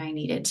everything that I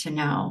needed to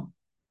know.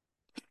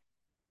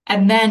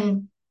 And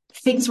then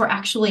things were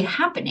actually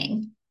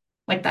happening,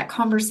 like that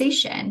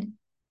conversation,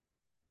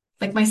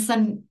 like my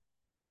son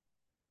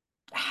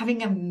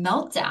having a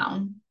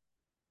meltdown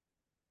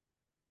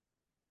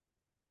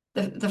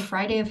the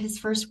Friday of his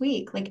first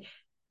week. Like,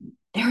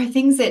 there are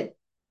things that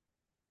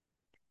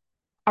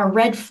are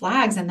red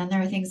flags, and then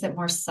there are things that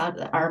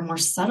are more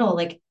subtle.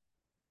 Like,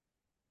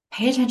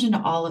 pay attention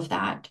to all of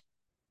that.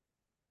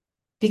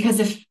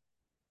 Because if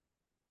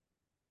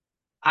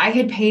I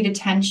had paid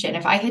attention,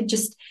 if I had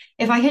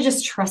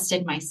just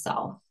trusted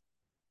myself,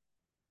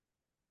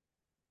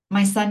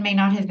 my son may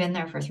not have been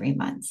there for 3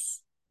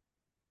 months.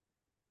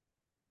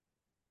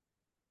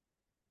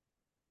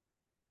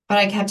 But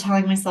I kept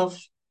telling myself,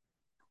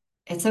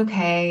 it's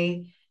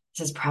okay.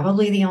 This is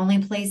probably the only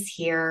place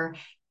here.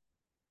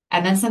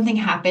 And then something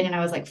happened and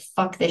I was like,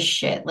 fuck this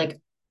shit. Like,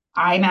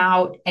 I'm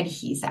out and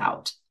he's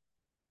out.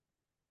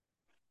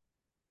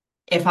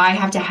 If I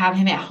have to have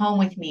him at home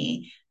with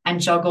me and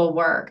juggle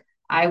work,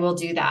 I will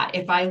do that.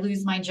 If I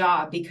lose my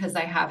job because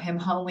I have him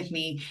home with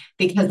me,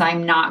 because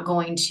I'm not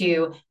going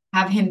to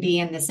have him be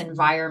in this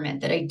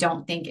environment that I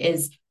don't think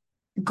is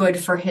good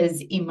for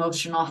his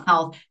emotional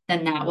health,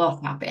 then that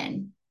will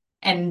happen.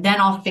 And then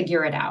I'll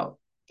figure it out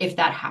if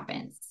that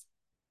happens.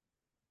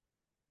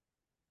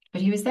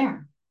 But he was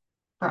there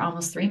for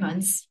almost 3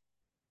 months.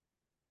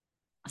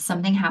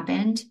 Something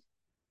happened.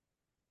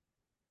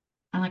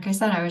 And like I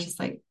said, I was just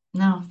like,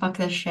 no, fuck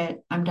this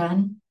shit. I'm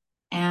done.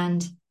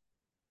 And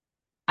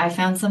I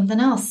found something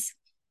else.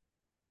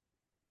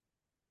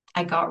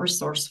 I got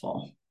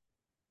resourceful.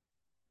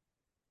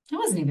 I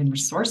wasn't even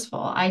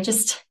resourceful. I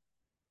just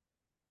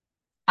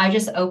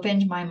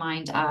opened my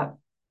mind up,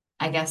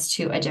 I guess,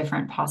 to a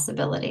different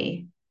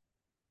possibility.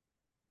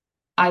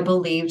 I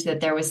believed that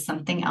there was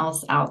something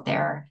else out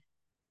there,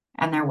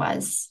 and there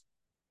was.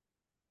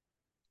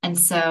 And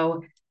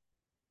so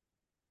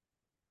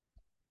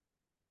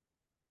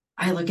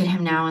I look at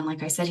him now, and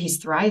like I said, he's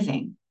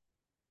thriving.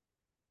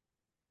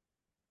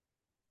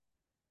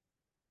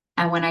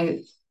 And when I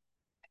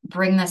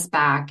bring this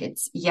back,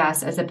 it's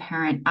yes, as a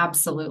parent,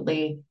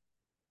 absolutely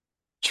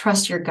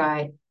trust your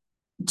gut,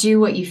 do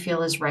what you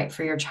feel is right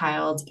for your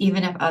child,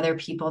 even if other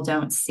people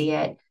don't see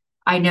it.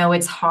 I know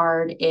it's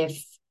hard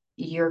if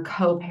you're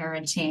co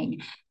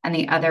parenting and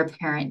the other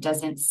parent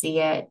doesn't see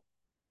it.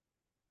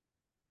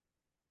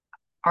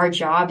 Our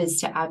job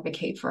is to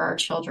advocate for our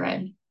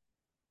children.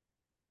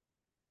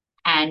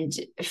 And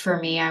for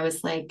me, I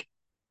was like,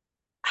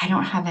 I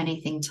don't have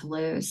anything to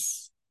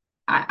lose.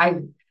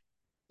 I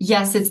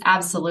yes, it's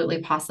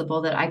absolutely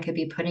possible that I could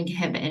be putting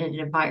him in an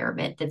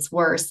environment that's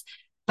worse,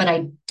 but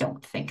I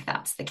don't think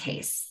that's the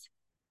case.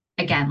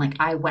 Again, like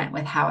I went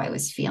with how I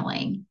was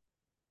feeling.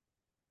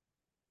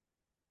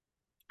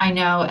 I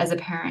know as a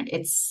parent,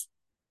 it's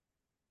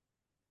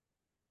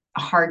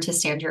hard to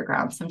stand your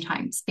ground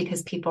sometimes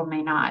because people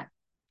may not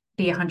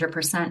be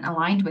 100%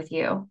 aligned with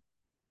you.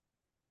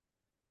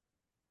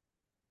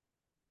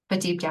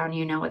 But deep down,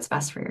 you know what's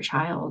best for your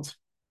child.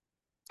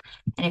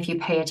 And if you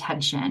pay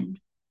attention,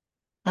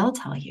 they'll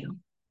tell you.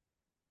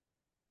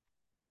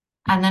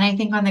 And then I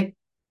think on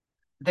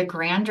the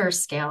grander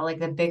scale, like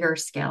the bigger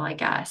scale, I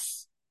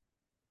guess,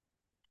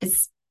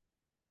 is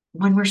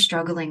when we're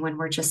struggling, when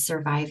we're just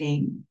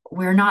surviving,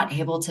 we're not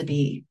able to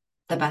be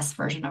the best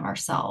version of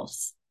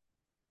ourselves.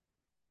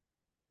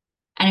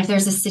 And if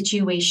there's a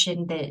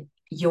situation that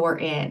you're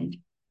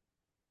in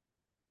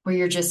where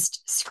you're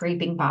just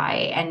scraping by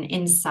and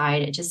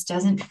inside it just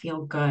doesn't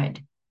feel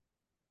good,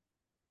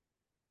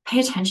 pay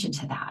attention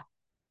to that.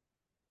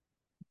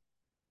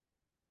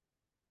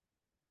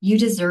 You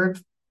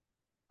deserve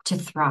to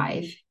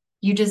thrive.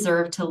 You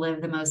deserve to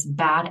live the most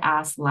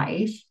badass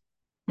life,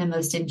 the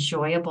most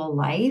enjoyable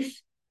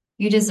life.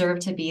 You deserve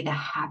to be the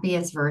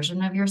happiest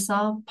version of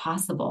yourself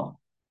possible.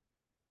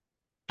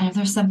 And if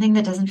there's something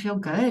that doesn't feel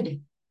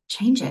good,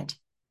 change it.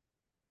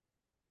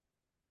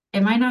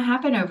 It might not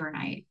happen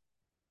overnight.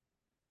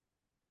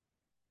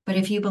 But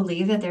if you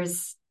believe that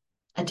there's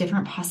a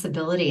different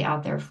possibility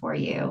out there for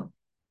you,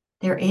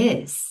 there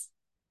is.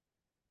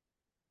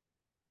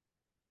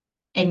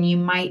 And you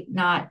might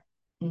not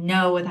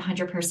know with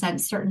 100%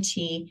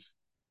 certainty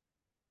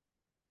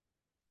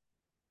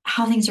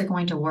how things are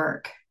going to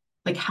work,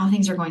 like how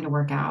things are going to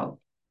work out,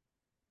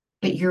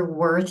 but you're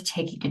worth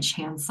taking a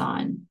chance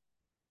on.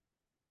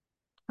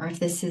 Or if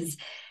this is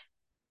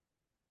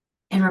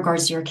in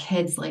regards to your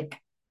kids, like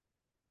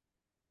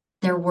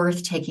they're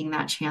worth taking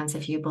that chance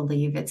if you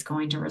believe it's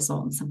going to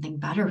result in something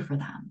better for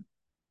them.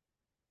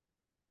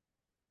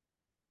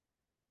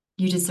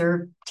 You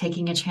deserve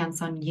taking a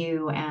chance on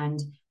you and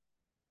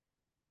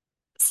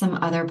some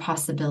other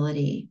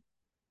possibility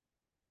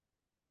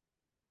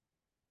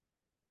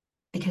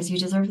because you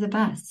deserve the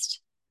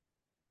best.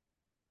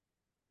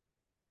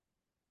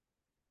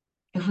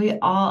 If we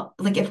all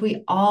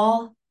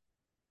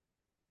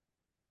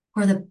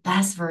were the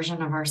best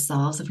version of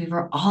ourselves, if we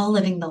were all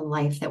living the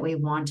life that we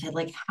wanted,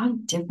 like how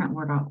different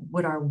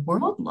would our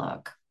world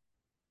look?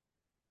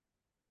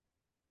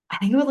 I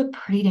think it would look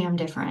pretty damn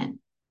different.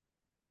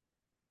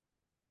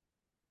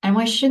 And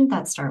why shouldn't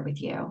that start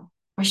with you?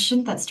 Why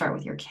shouldn't that start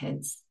with your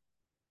kids?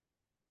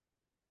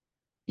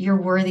 You're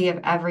worthy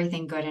of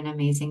everything good and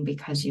amazing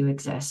because you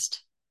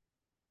exist.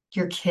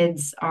 Your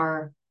kids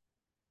are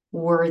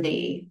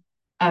worthy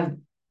of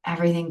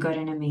everything good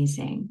and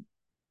amazing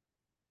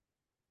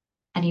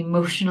and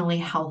emotionally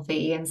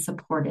healthy and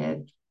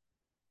supportive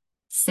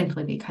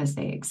simply because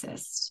they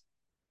exist.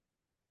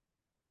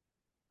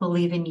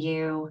 Believe in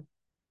you,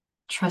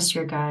 trust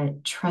your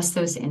gut, trust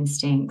those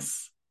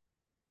instincts,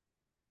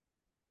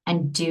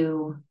 and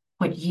do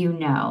what you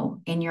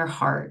know in your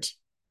heart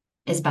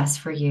is best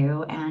for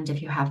you. And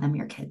if you have them,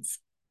 your kids.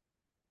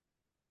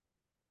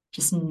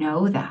 Just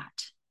know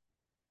that.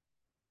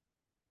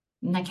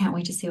 And I can't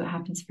wait to see what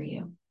happens for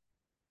you.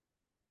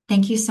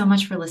 Thank you so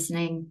much for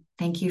listening.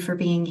 Thank you for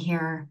being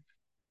here.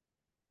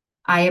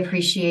 I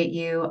appreciate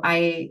you.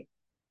 I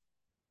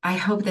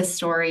hope this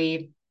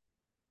story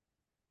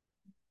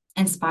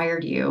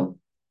inspired you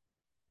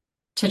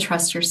to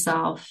trust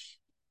yourself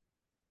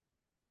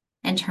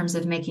in terms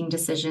of making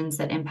decisions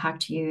that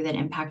impact you, that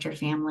impact your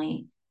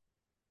family.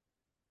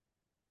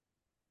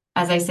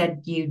 As I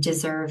said, you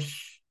deserve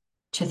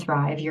to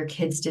thrive. Your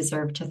kids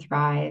deserve to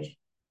thrive.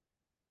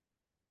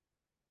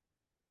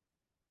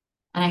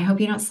 And I hope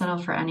you don't settle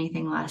for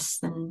anything less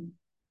than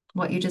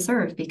what you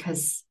deserve,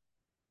 because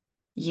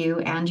you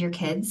and your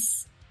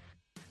kids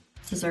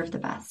deserve the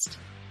best.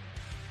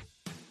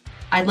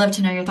 I'd love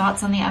to know your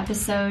thoughts on the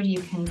episode.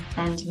 You can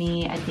send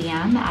me a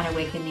DM at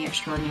Awaken the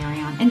Extraordinary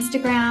on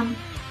Instagram.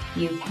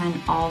 You can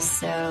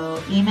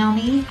also email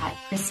me at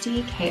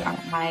Kristi,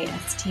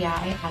 Kristi,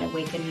 at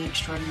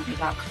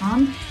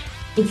awakentheextraordinary.com.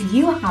 If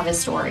you have a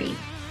story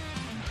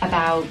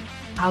about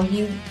how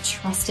you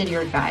trusted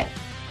your gut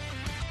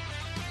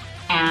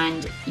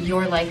and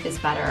your life is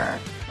better,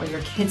 or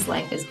your kid's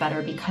life is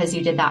better because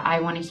you did that, I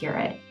want to hear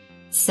it.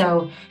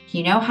 So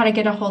you know how to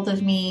get a hold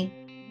of me.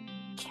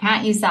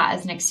 Can't use that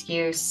as an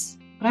excuse,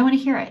 but I want to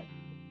hear it.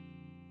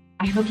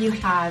 I hope you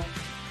have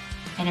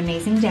an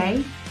amazing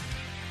day.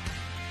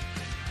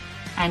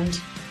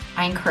 And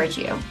I encourage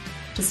you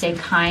to stay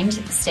kind,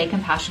 stay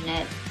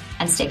compassionate,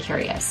 and stay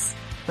curious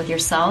with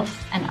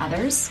yourself and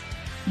others.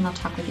 And I'll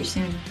talk with you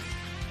soon.